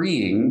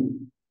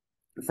freeing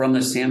from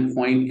the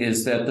standpoint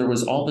is that there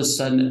was all of a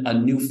sudden a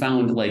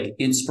newfound like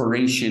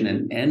inspiration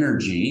and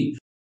energy.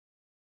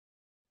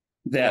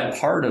 That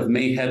part of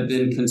may have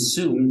been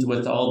consumed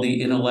with all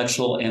the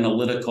intellectual,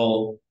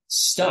 analytical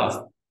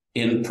stuff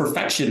in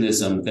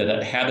perfectionism, that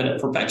a habit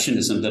of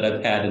perfectionism that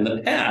I've had in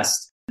the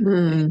past.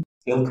 Mm.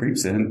 Still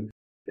creeps in.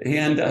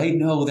 And I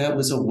know that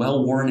was a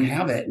well-worn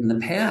habit in the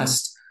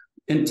past.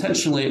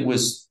 Intentionally, it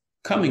was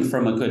coming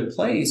from a good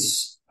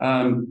place,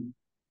 but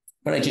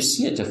I just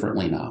see it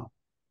differently now.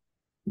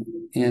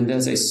 And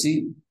as I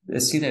see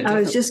that, I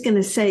was just going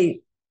to say,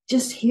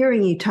 just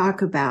hearing you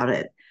talk about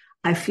it,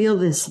 I feel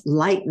this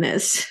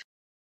lightness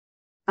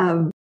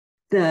of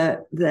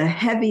the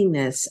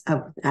heaviness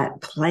of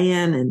that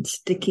plan and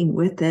sticking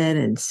with it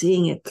and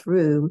seeing it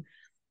through,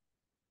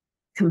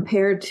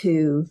 compared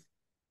to,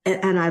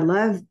 and I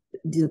love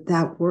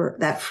that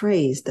word, that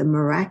phrase, the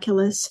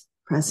miraculous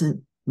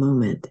present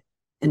moment,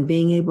 and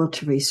being able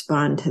to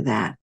respond to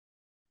that.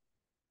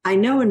 I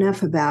know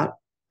enough about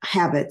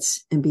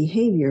habits and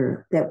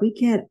behavior that we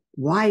get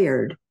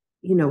wired,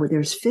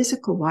 there's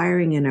physical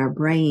wiring in our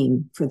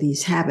brain for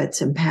these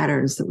habits and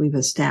patterns that we've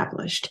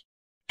established.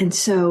 And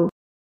so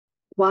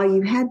while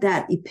you had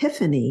that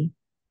epiphany,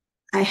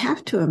 I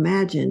have to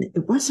imagine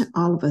it wasn't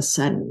all of a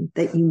sudden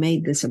that you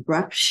made this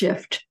abrupt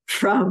shift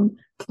from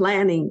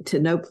planning to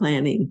no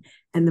planning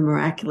and the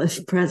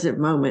miraculous present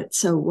moment.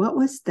 So what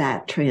was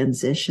that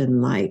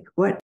transition like?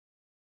 What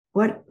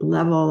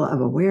level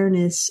of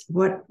awareness,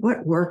 what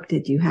work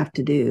did you have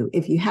to do,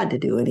 if you had to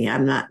do any?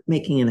 I'm not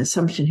making an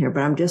assumption here,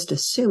 but I'm just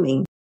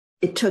assuming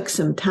it took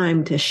some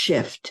time to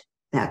shift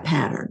that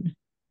pattern.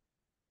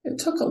 It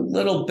took a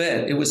little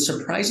bit. It was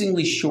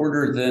surprisingly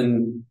shorter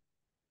than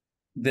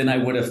I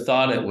would have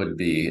thought it would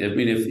be. I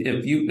mean, if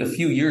a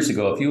few years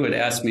ago, if you had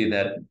asked me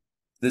that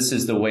this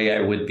is the way I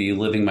would be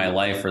living my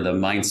life, or the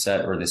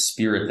mindset or the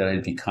spirit that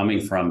I'd be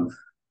coming from,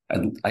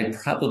 I'd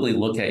probably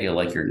look at you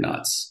like you're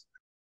nuts.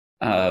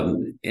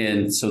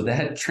 And so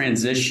that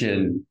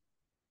transition,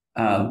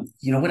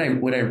 what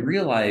I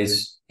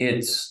realized,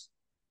 it's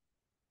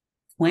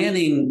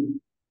planning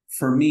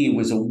for me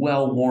was a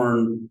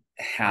well-worn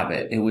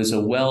habit. It was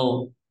a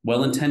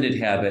well-intended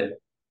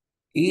habit.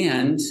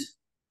 And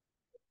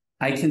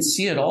I can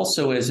see it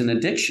also as an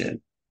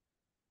addiction.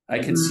 I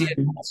can see it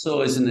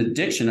also as an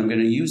addiction. I'm going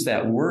to use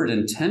that word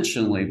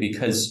intentionally,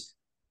 because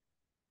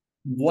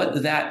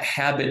what that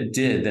habit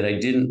did that I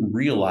didn't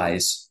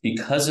realize,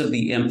 because of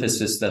the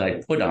emphasis that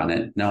I put on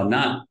it. Now, I'm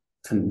not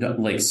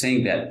like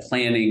saying that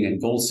planning and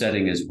goal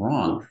setting is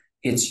wrong.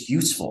 It's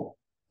useful.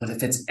 But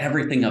if it's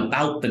everything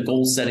about the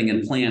goal setting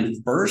and plan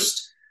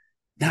first,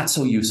 not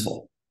so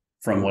useful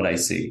from what I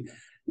see.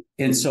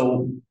 And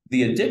so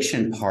the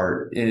addiction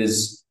part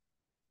is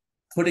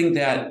putting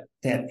that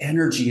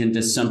energy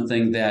into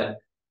something that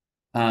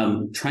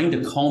trying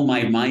to calm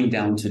my mind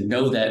down to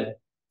know that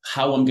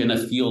how I'm going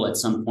to feel at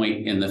some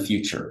point in the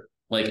future.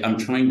 Like I'm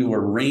trying to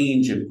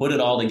arrange and put it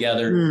all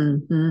together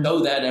so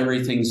that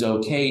everything's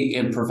okay,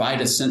 and provide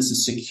a sense of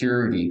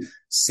security,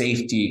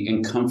 safety,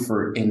 and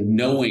comfort in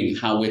knowing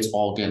how it's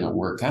all going to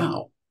work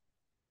out.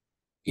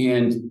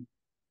 And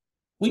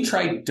we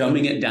tried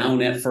dumbing it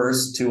down at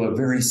first to a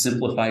very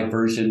simplified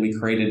version. We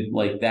created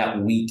like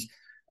that week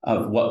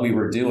of what we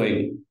were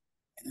doing.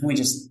 And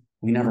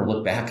we never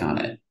looked back on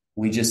it.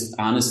 We just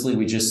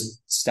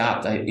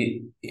stopped.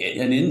 An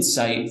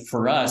insight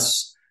for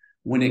us,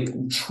 when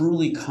it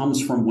truly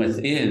comes from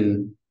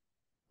within,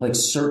 like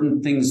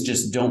certain things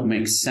just don't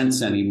make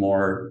sense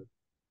anymore.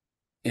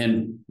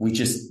 And we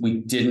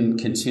didn't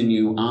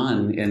continue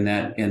on in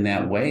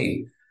that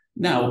way.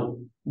 Now,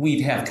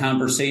 we'd have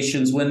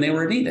conversations when they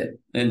were needed.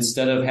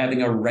 Instead of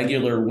having a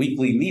regular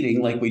weekly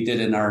meeting like we did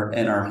in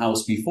our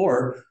house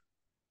before,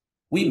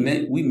 we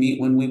meet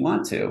when we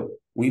want to.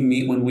 We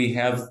meet when we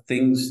have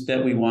things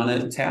that we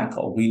want to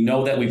tackle. We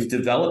know that we've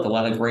developed a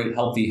lot of great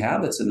healthy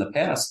habits in the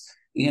past,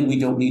 and we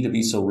don't need to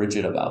be so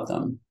rigid about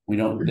them.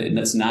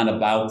 It's not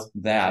about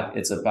that.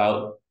 It's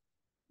about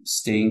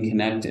staying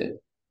connected.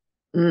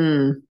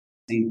 Same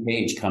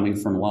page, coming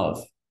from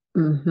love.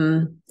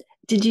 Mm-hmm.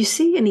 Did you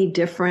see any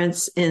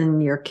difference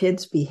in your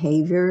kids'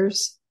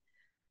 behaviors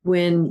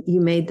when you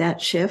made that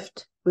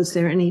shift? Was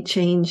there any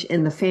change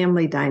in the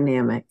family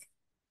dynamic?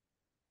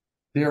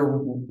 There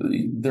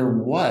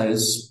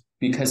was,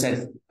 because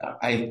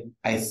I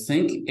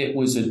think it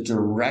was a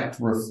direct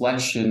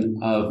reflection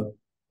of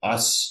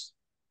us,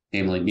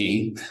 namely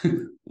me,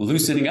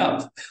 loosening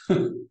up.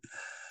 It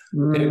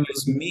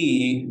was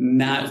me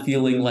not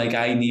feeling like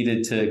I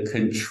needed to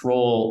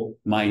control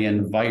my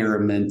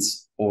environment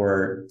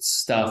or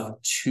stuff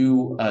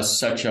to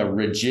such a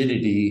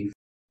rigidity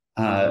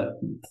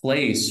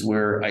place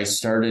where I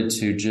started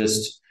to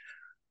just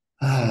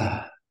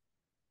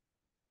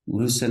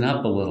loosen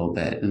up a little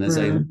bit. And as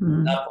I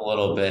loosened up a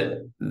little bit,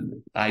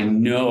 I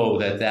know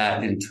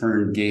that in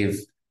turn gave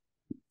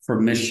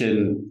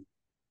permission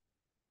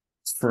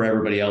for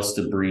everybody else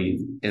to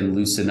breathe and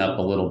loosen up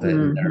a little bit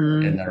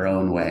in their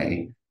own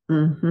way.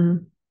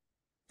 And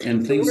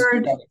things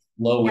started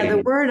flowing. Yeah,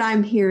 the word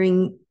I'm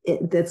hearing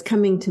that's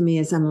coming to me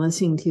as I'm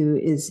listening to you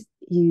is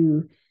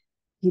you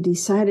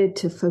decided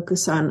to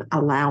focus on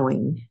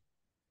allowing.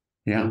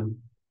 Yeah.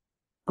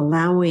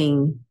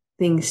 Allowing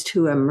things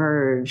to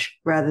emerge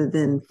rather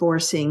than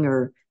forcing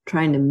or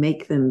trying to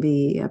make them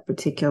be a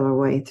particular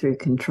way through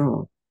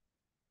control.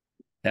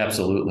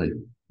 Absolutely.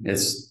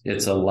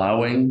 It's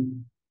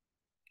allowing.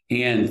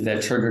 And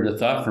that triggered a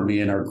thought for me.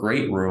 In our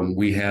great room,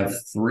 we have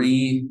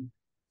 3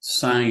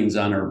 signs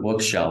on our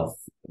bookshelf.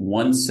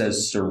 One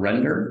says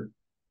surrender.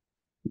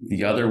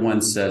 The other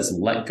one says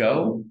let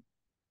go.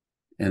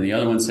 And the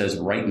other one says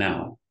right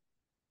now.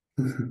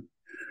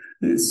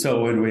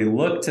 So when we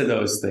look to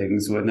those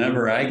things,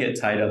 whenever I get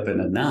tied up in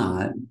a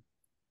knot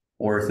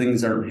or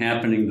things aren't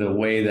happening the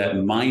way that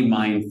my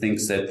mind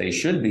thinks that they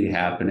should be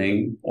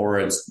happening,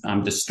 or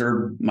I'm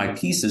disturbed, my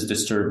peace is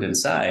disturbed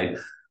inside,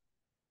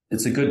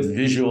 it's a good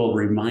visual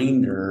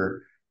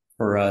reminder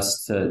for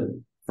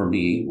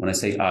me, when I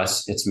say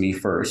us, it's me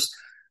first,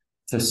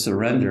 to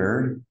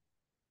surrender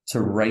to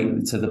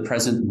the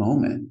present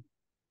moment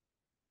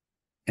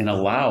and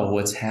allow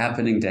what's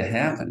happening to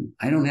happen.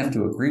 I don't have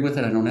to agree with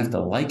it. I don't have to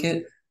like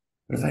it.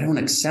 But if I don't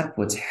accept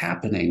what's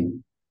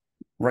happening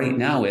right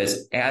now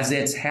as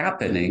it's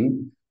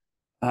happening,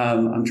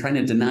 I'm trying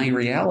to deny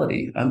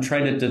reality. I'm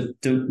trying to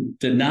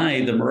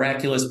deny the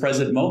miraculous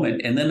present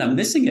moment. And then I'm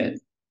missing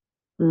it.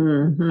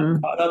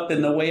 I'm caught up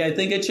in the way I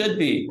think it should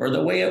be or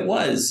the way it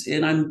was.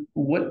 And I'm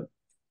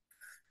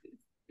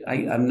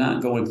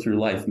not going through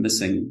life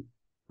missing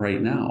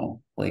right now.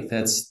 Like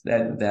that's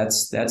at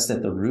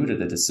the root of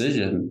the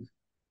decision,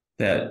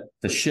 that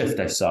the shift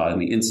I saw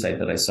and the insight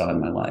that I saw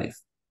in my life.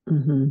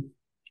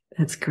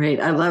 That's great.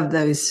 I love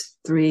those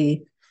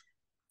 3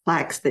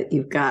 plaques that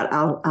you've got.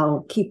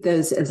 I'll keep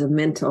those as a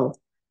mental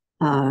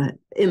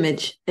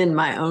image in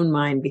my own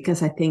mind,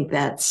 because I think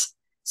that's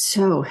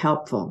so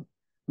helpful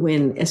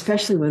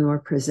especially when we're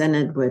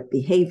presented with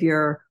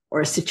behavior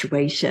or a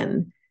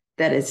situation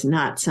that is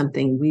not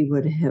something we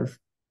would have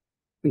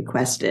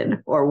requested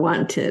or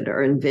wanted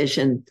or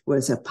envisioned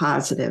was a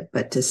positive,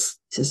 but to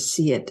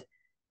see it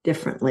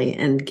differently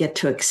and get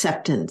to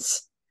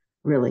acceptance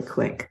really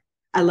quick.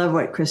 I love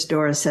what Chris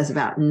Dorris says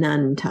about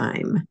none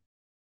time.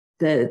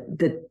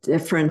 The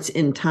difference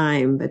in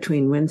time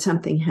between when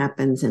something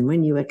happens and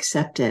when you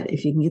accept it.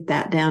 If you can get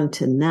that down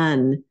to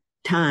none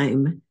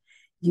time,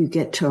 you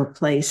get to a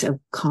place of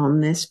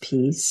calmness,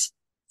 peace,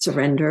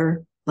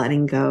 surrender,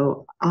 letting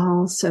go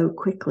all so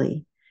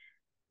quickly,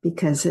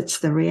 because it's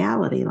the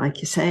reality,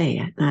 like you say.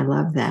 And I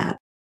love that.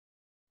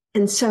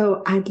 And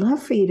so I'd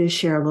love for you to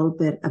share a little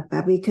bit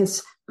about,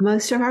 because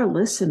most of our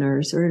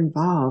listeners are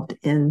involved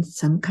in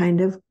some kind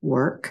of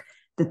work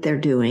that they're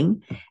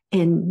doing.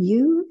 And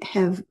you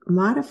have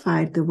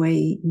modified the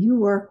way you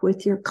work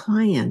with your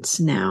clients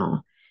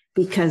now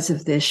because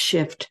of this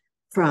shift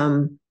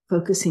from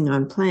focusing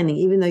on planning.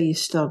 Even though you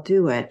still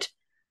do it,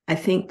 I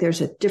think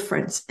there's a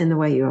difference in the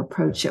way you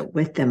approach it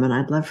with them. And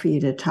I'd love for you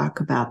to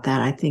talk about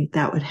that. I think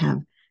that would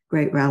have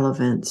great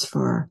relevance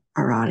for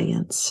our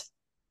audience.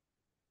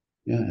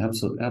 Yeah,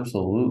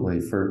 absolutely.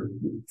 For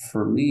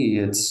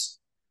me,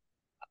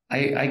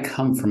 I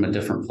come from a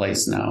different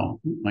place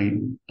now.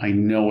 I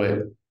know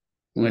it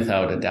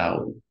without a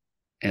doubt.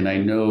 And I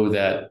know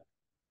that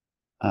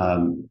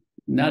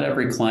not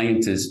every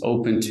client is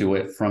open to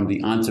it from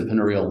the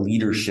entrepreneurial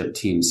leadership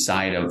team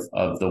side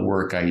of the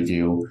work I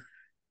do.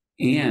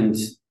 And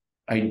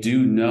I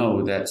do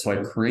know that, so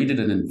I created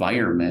an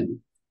environment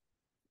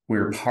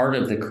where part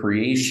of the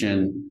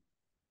creation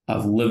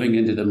of living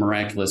into the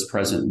miraculous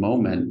present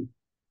moment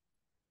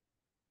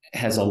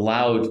has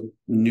allowed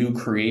new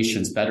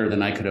creations better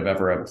than I could have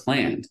ever have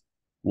planned.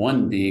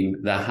 One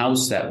being the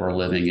house that we're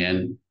living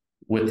in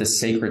with the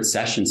sacred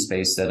session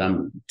space that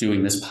I'm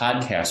doing this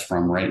podcast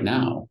from right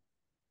now.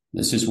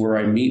 This is where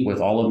I meet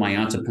with all of my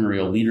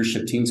entrepreneurial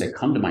leadership teams that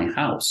come to my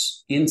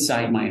house,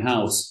 inside my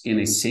house, in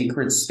a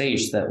sacred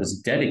space that was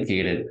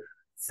dedicated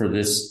for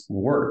this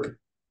work,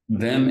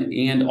 them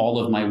and all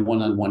of my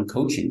one-on-one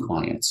coaching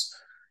clients.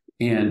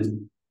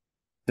 And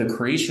the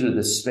creation of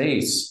this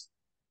space,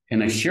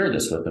 and I share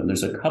this with them,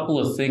 there's a couple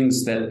of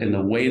things that in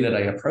the way that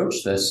I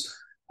approach this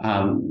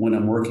when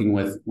I'm working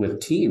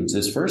with teams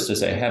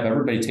is I have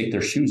everybody take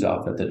their shoes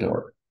off at the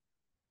door.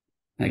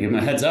 I give them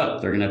a heads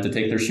up. They're going to have to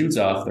take their shoes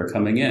off. They're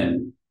coming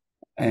in.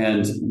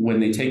 And when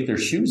they take their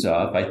shoes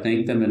off, I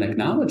thank them and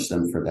acknowledge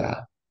them for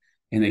that.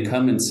 And they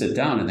come and sit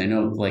down, and they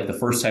know, like, the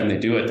first time they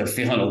do it, they're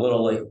feeling a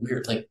little like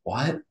weird, like,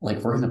 what? Like,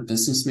 we're in a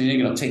business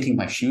meeting and I'm taking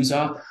my shoes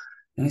off.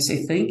 And I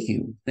say, thank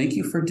you. Thank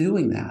you for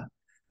doing that.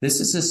 This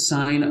is a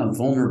sign of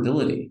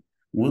vulnerability,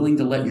 willing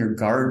to let your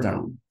guard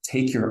down,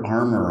 take your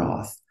armor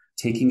off.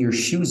 Taking your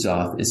shoes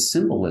off is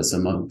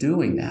symbolism of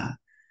doing that.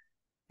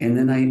 And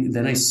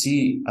then I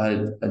see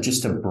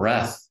just a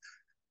breath,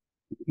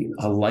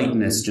 a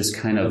lightness just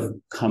kind of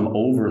come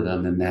over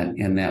them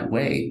in that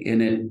way.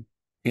 And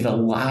it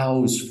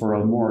allows for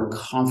a more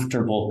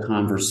comfortable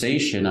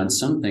conversation on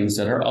some things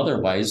that are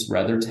otherwise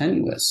rather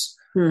tenuous.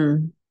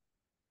 The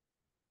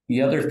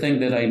other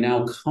thing that I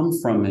now come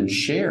from and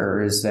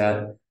share is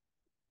that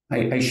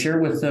I share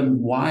with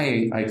them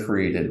why I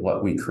created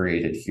what we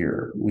created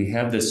here. We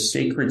have this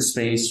sacred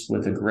space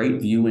with a great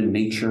view in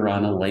nature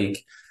on a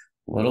lake,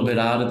 a little bit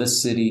out of the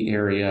city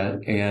area.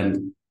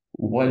 And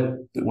what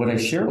I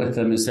share with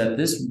them is that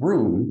this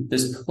room,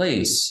 this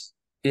place,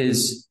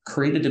 is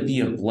created to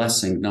be a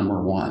blessing,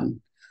 number one.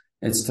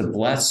 It's to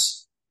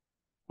bless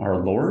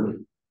our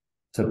Lord,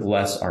 to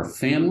bless our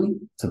family,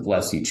 to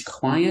bless each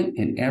client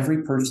and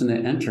every person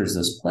that enters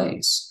this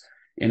place.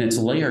 And it's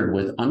layered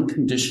with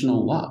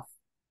unconditional love,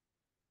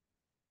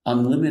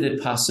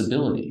 unlimited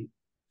possibility,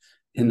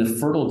 in the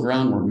fertile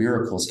ground where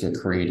miracles get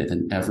created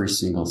in every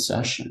single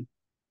session.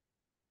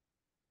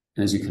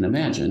 And as you can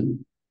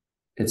imagine,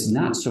 it's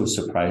not so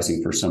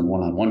surprising for some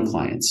one-on-one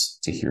clients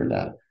to hear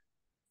that.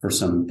 For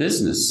some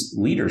business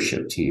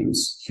leadership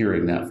teams,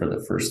 hearing that for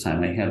the first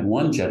time, I had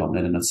one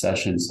gentleman in a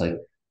session, it's like,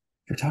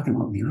 you're talking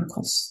about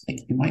miracles? Like,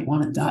 you might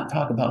want to not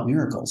talk about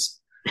miracles.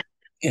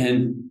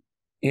 And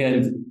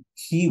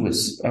he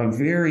was a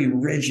very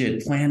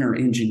rigid planner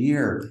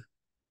engineer.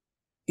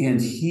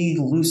 And he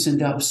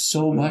loosened up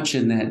so much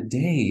in that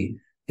day.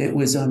 It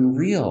was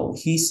unreal.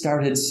 He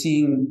started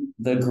seeing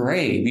the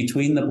gray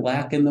between the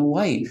black and the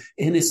white.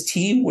 And his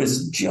team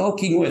was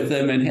joking with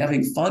him and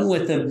having fun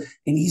with him.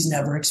 And he's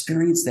never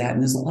experienced that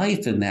in his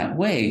life in that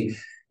way.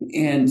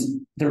 And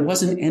there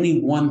wasn't any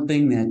one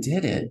thing that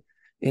did it.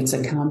 It's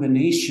a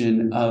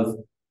combination of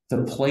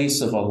the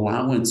place of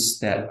allowance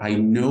that I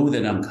know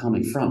that I'm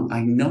coming from.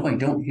 I know I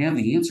don't have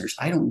the answers.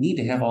 I don't need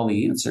to have all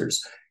the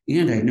answers.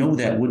 And I know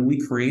that when we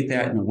create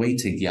that in a way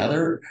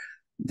together,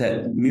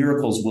 that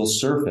miracles will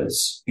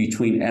surface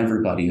between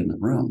everybody in the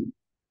room.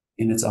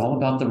 And it's all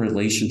about the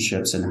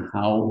relationships and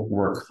how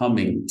we're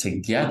coming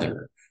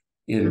together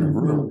in the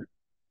room.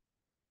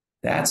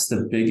 That's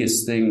the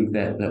biggest thing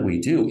that we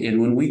do. And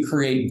when we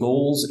create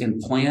goals and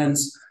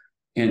plans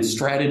and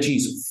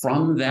strategies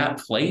from that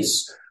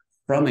place,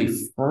 from a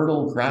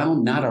fertile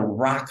ground, not a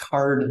rock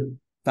hard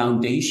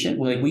foundation,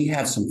 like we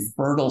have some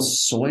fertile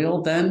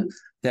soil then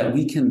that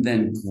we can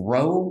then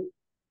grow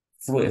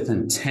with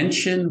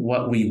intention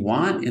what we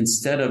want,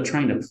 instead of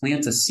trying to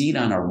plant a seed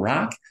on a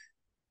rock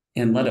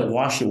and let it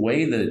wash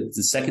away the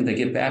second they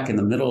get back in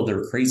the middle of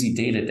their crazy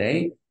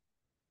day-to-day.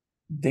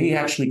 They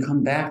actually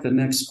come back the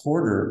next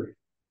quarter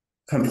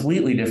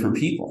completely different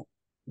people.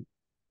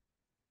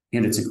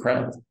 And it's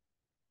incredible.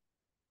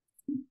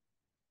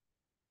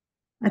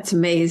 That's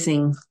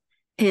amazing.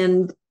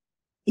 And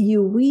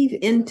you weave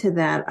into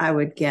that, I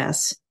would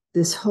guess,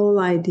 this whole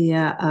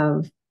idea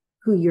of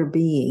who you're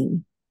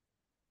being.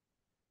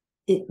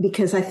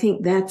 Because I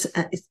think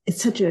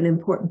it's such an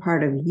important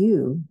part of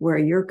you, where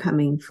you're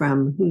coming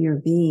from, who you're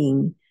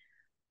being.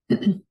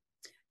 Do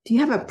you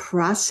have a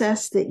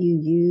process that you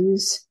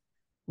use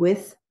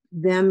with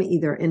them,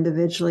 either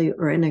individually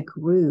or in a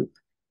group,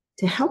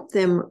 to help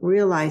them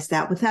realize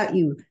that without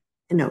you,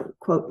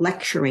 quote,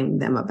 lecturing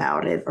them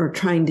about it or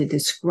trying to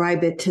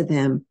describe it to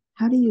them?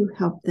 How do you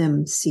help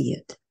them see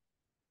it?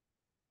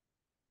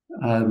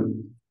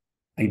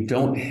 I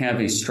don't have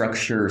a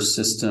structure,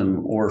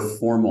 system, or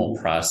formal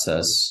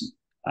process.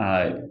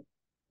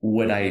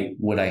 What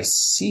I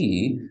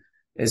see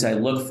is I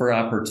look for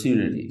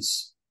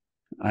opportunities.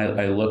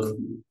 I look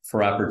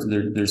for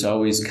opportunities. There's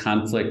always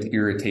conflict,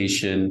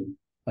 irritation,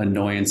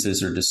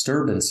 annoyances, or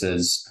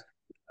disturbances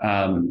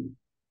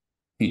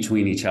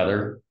between each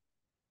other,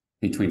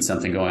 between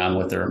something going on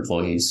with their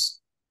employees,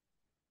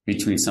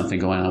 between something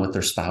going on with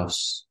their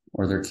spouse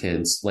or their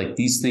kids. Like,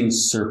 these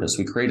things surface.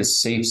 We create a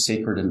safe,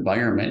 sacred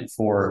environment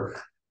for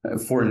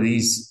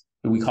these,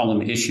 we call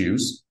them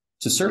issues,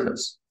 to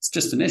surface. It's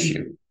just an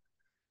issue.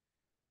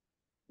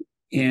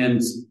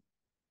 And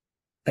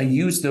I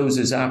use those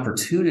as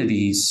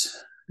opportunities.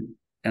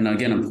 And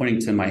again, I'm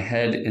pointing to my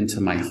head and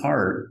to my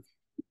heart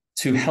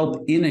to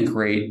help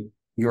integrate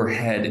your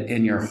head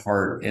and your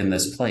heart in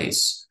this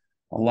place.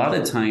 A lot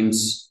of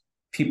times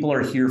people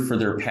are here for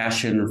their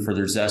passion or for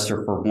their zest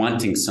or for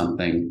wanting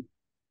something,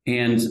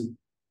 and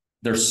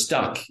they're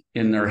stuck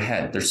in their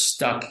head. They're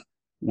stuck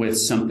with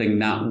something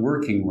not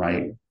working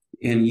right.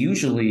 And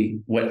usually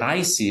what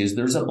I see is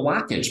there's a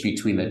blockage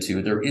between the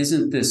two. There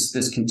isn't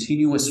this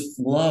continuous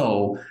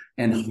flow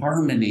and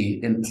harmony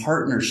and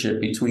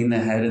partnership between the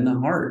head and the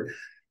heart.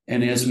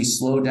 And as we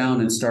slow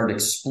down and start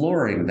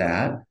exploring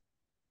that,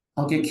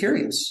 I'll get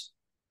curious.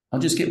 I'll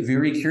just get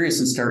very curious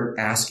and start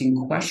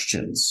asking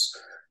questions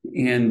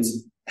and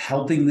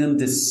helping them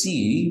to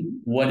see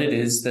what it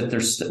is that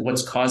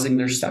what's causing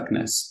their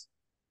stuckness.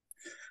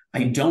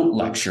 I don't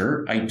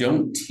lecture. I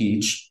don't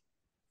teach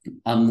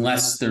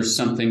unless there's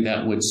something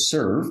that would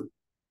serve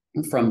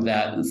from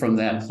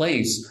that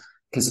place.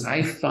 Because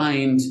I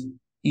find,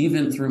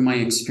 even through my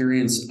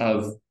experience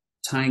of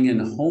tying in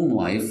home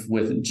life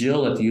with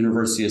Jill at the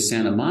University of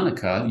Santa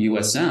Monica,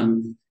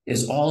 USM,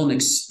 is all an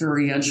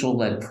experiential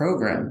led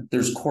program.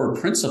 There's core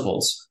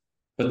principles,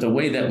 but the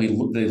way that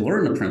they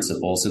learn the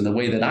principles and the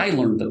way that I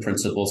learned the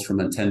principles from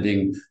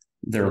attending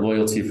their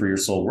Loyalty for Your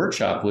Soul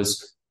workshop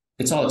was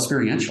it's all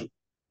experiential.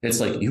 It's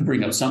like you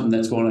bring up something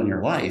that's going on in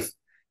your life,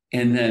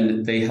 and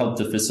then they help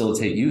to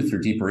facilitate you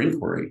through deeper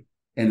inquiry.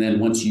 And then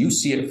once you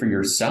see it for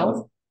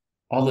yourself,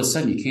 all of a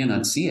sudden you can't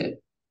unsee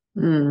it.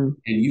 And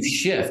you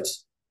shift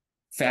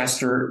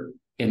faster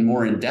and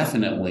more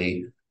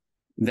indefinitely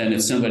than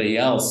if somebody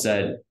else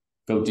said,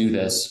 go do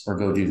this or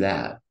go do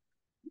that.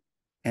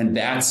 And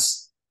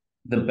that's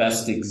the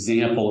best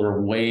example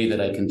or way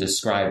that I can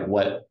describe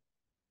what,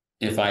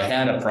 if I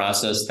had a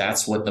process,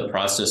 that's what the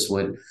process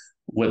would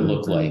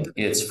look like.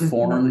 It's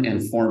form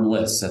and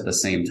formless at the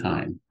same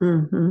time.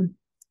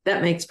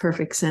 That makes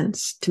perfect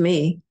sense to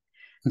me.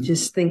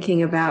 Just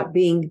thinking about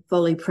being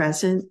fully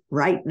present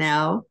right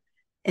now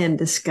and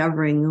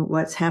discovering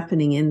what's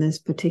happening in this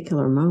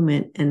particular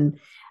moment. And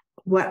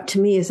what to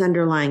me is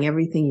underlying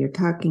everything you're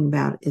talking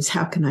about is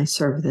how can I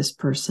serve this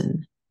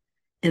person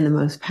in the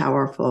most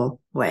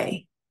powerful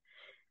way?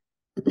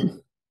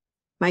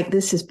 Mike,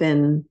 this has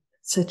been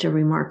such a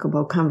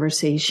remarkable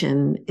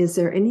conversation. Is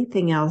there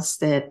anything else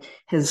that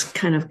has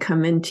kind of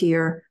come into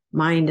your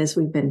mind as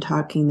we've been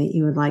talking that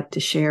you would like to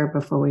share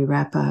before we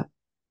wrap up?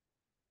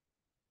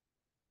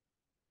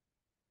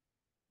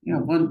 Yeah,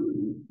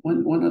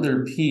 one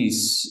other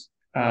piece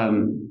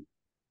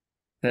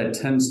that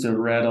tends to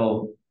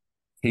rattle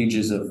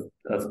pages of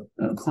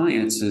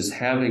clients is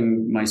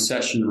having my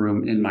session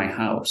room in my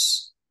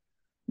house.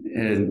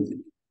 And I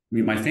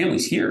mean, my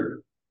family's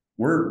here.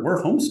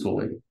 We're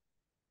homeschooling.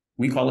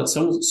 We call it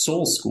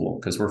soul school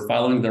because we're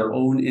following their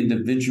own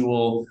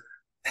individual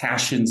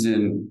passions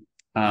and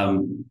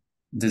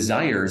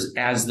desires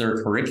as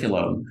their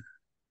curriculum.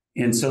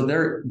 And so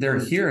they're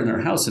here in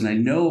their house. And I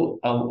know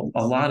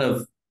a lot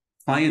of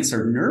clients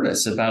are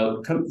nervous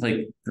about,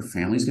 like, your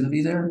family's going to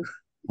be there.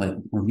 Like,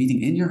 we're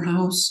meeting in your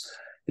house.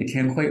 They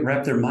can't quite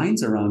wrap their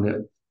minds around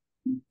it.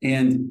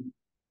 And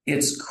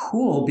it's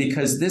cool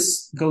because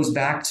this goes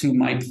back to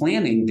my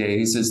planning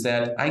days, is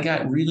that I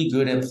got really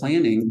good at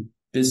planning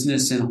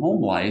business and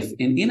home life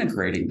and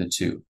integrating the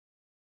two.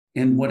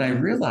 And what I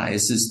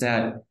realized is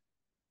that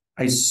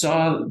I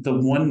saw the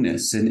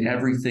oneness in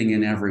everything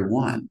and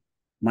everyone,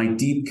 my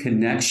deep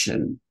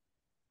connection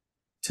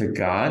to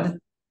God,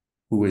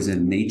 who is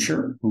in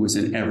nature, who is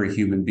in every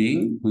human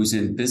being, who's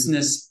in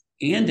business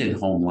and in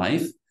home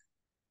life,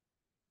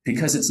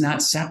 because it's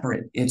not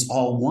separate, it's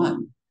all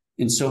one.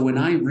 And so when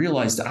I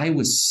realized I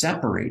was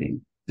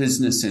separating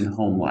business and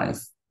home life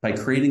by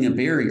creating a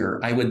barrier,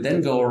 I would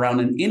then go around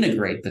and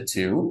integrate the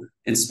two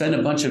and spend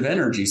a bunch of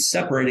energy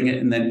separating it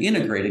and then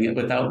integrating it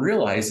without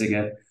realizing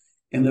it.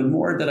 And the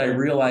more that I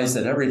realized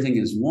that everything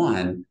is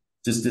one,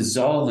 just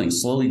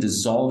slowly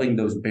dissolving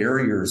those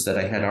barriers that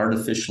I had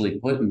artificially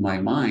put in my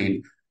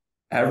mind,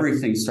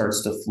 everything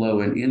starts to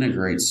flow and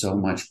integrate so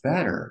much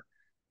better.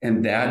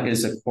 And that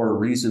is a core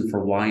reason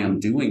for why I'm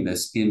doing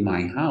this in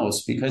my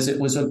house, because it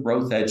was a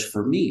growth edge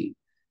for me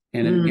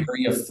and an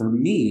area for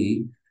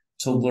me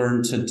to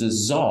learn to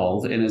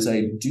dissolve. And as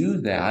I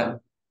do that,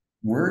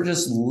 we're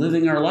just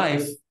living our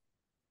life,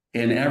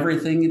 and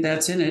everything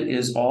that's in it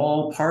is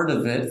all part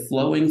of it,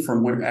 flowing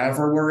from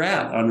wherever we're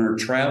at on our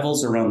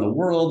travels around the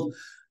world,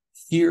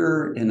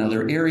 here in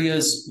other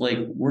areas. Like,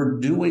 we're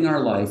doing our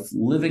life,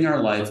 living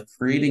our life,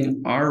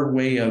 creating our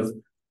way of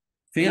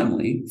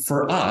family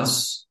for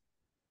us,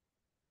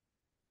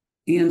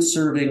 and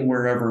serving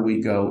wherever we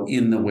go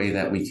in the way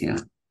that we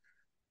can.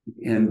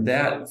 And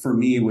that for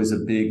me was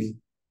a big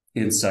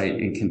insight,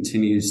 and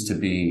continues to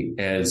be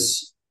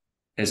as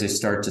I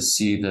start to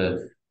see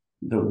the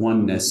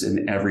oneness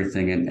in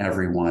everything and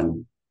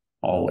everyone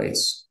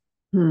always.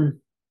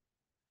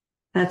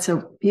 That's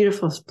a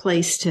beautiful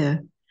place to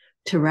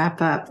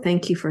wrap up.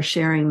 Thank you for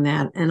sharing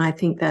that. And I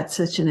think that's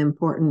such an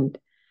important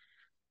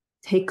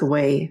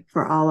takeaway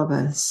for all of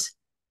us,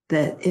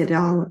 that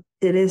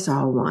it is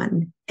all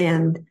one.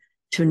 And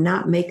to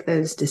not make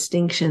those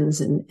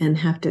distinctions and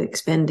have to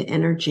expend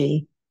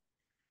energy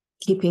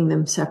keeping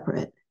them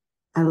separate.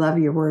 I love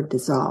your word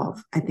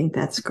dissolve. I think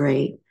that's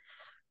great.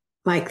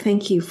 Mike,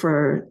 thank you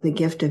for the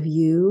gift of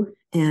you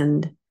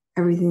and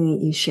everything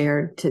that you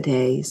shared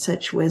today.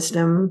 Such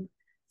wisdom,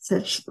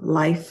 such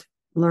life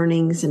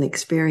learnings and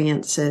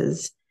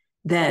experiences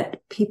that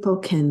people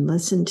can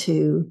listen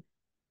to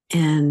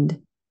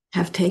and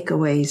have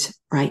takeaways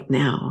right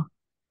now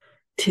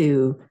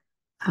to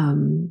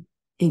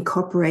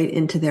incorporate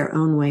into their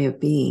own way of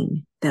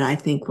being, that I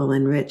think will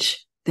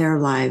enrich their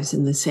lives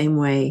in the same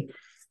way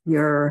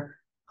you're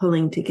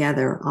pulling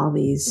together all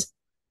these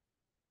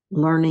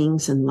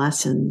learnings and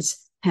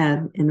lessons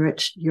have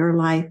enriched your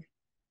life,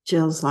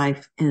 Jill's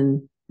life,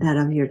 and that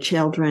of your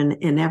children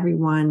and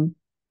everyone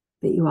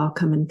that you all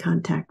come in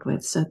contact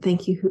with. So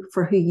thank you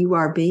for who you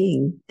are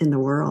being in the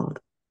world.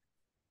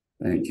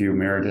 Thank you,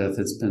 Meredith.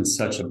 It's been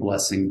such a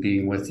blessing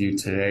being with you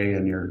today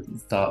and your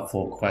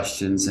thoughtful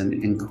questions and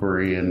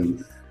inquiry.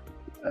 And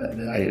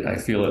I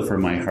feel it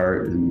from my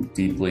heart and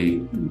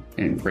deeply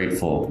and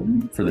grateful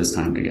for this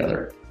time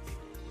together.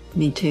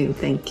 Me too.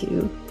 Thank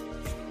you.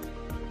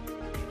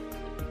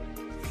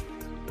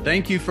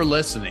 Thank you for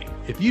listening.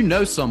 If you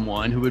know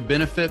someone who would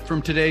benefit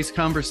from today's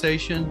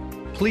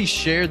conversation, please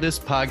share this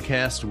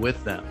podcast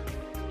with them.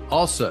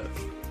 Also,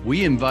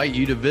 we invite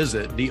you to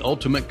visit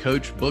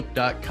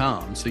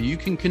theultimatecoachbook.com so you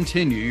can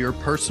continue your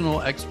personal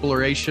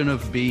exploration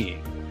of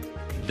being.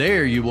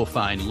 There you will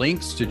find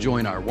links to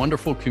join our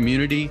wonderful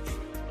community,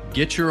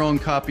 get your own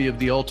copy of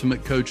the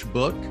Ultimate Coach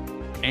book,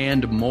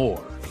 and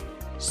more.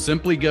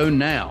 Simply go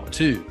now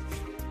to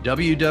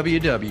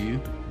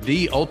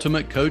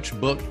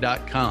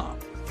www.theultimatecoachbook.com.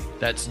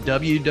 That's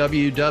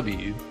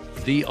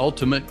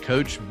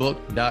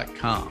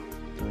www.theultimatecoachbook.com.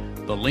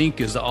 The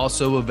link is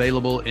also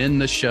available in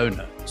the show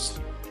notes.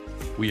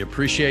 We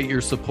appreciate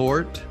your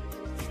support.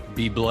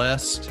 Be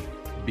blessed.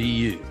 Be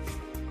you.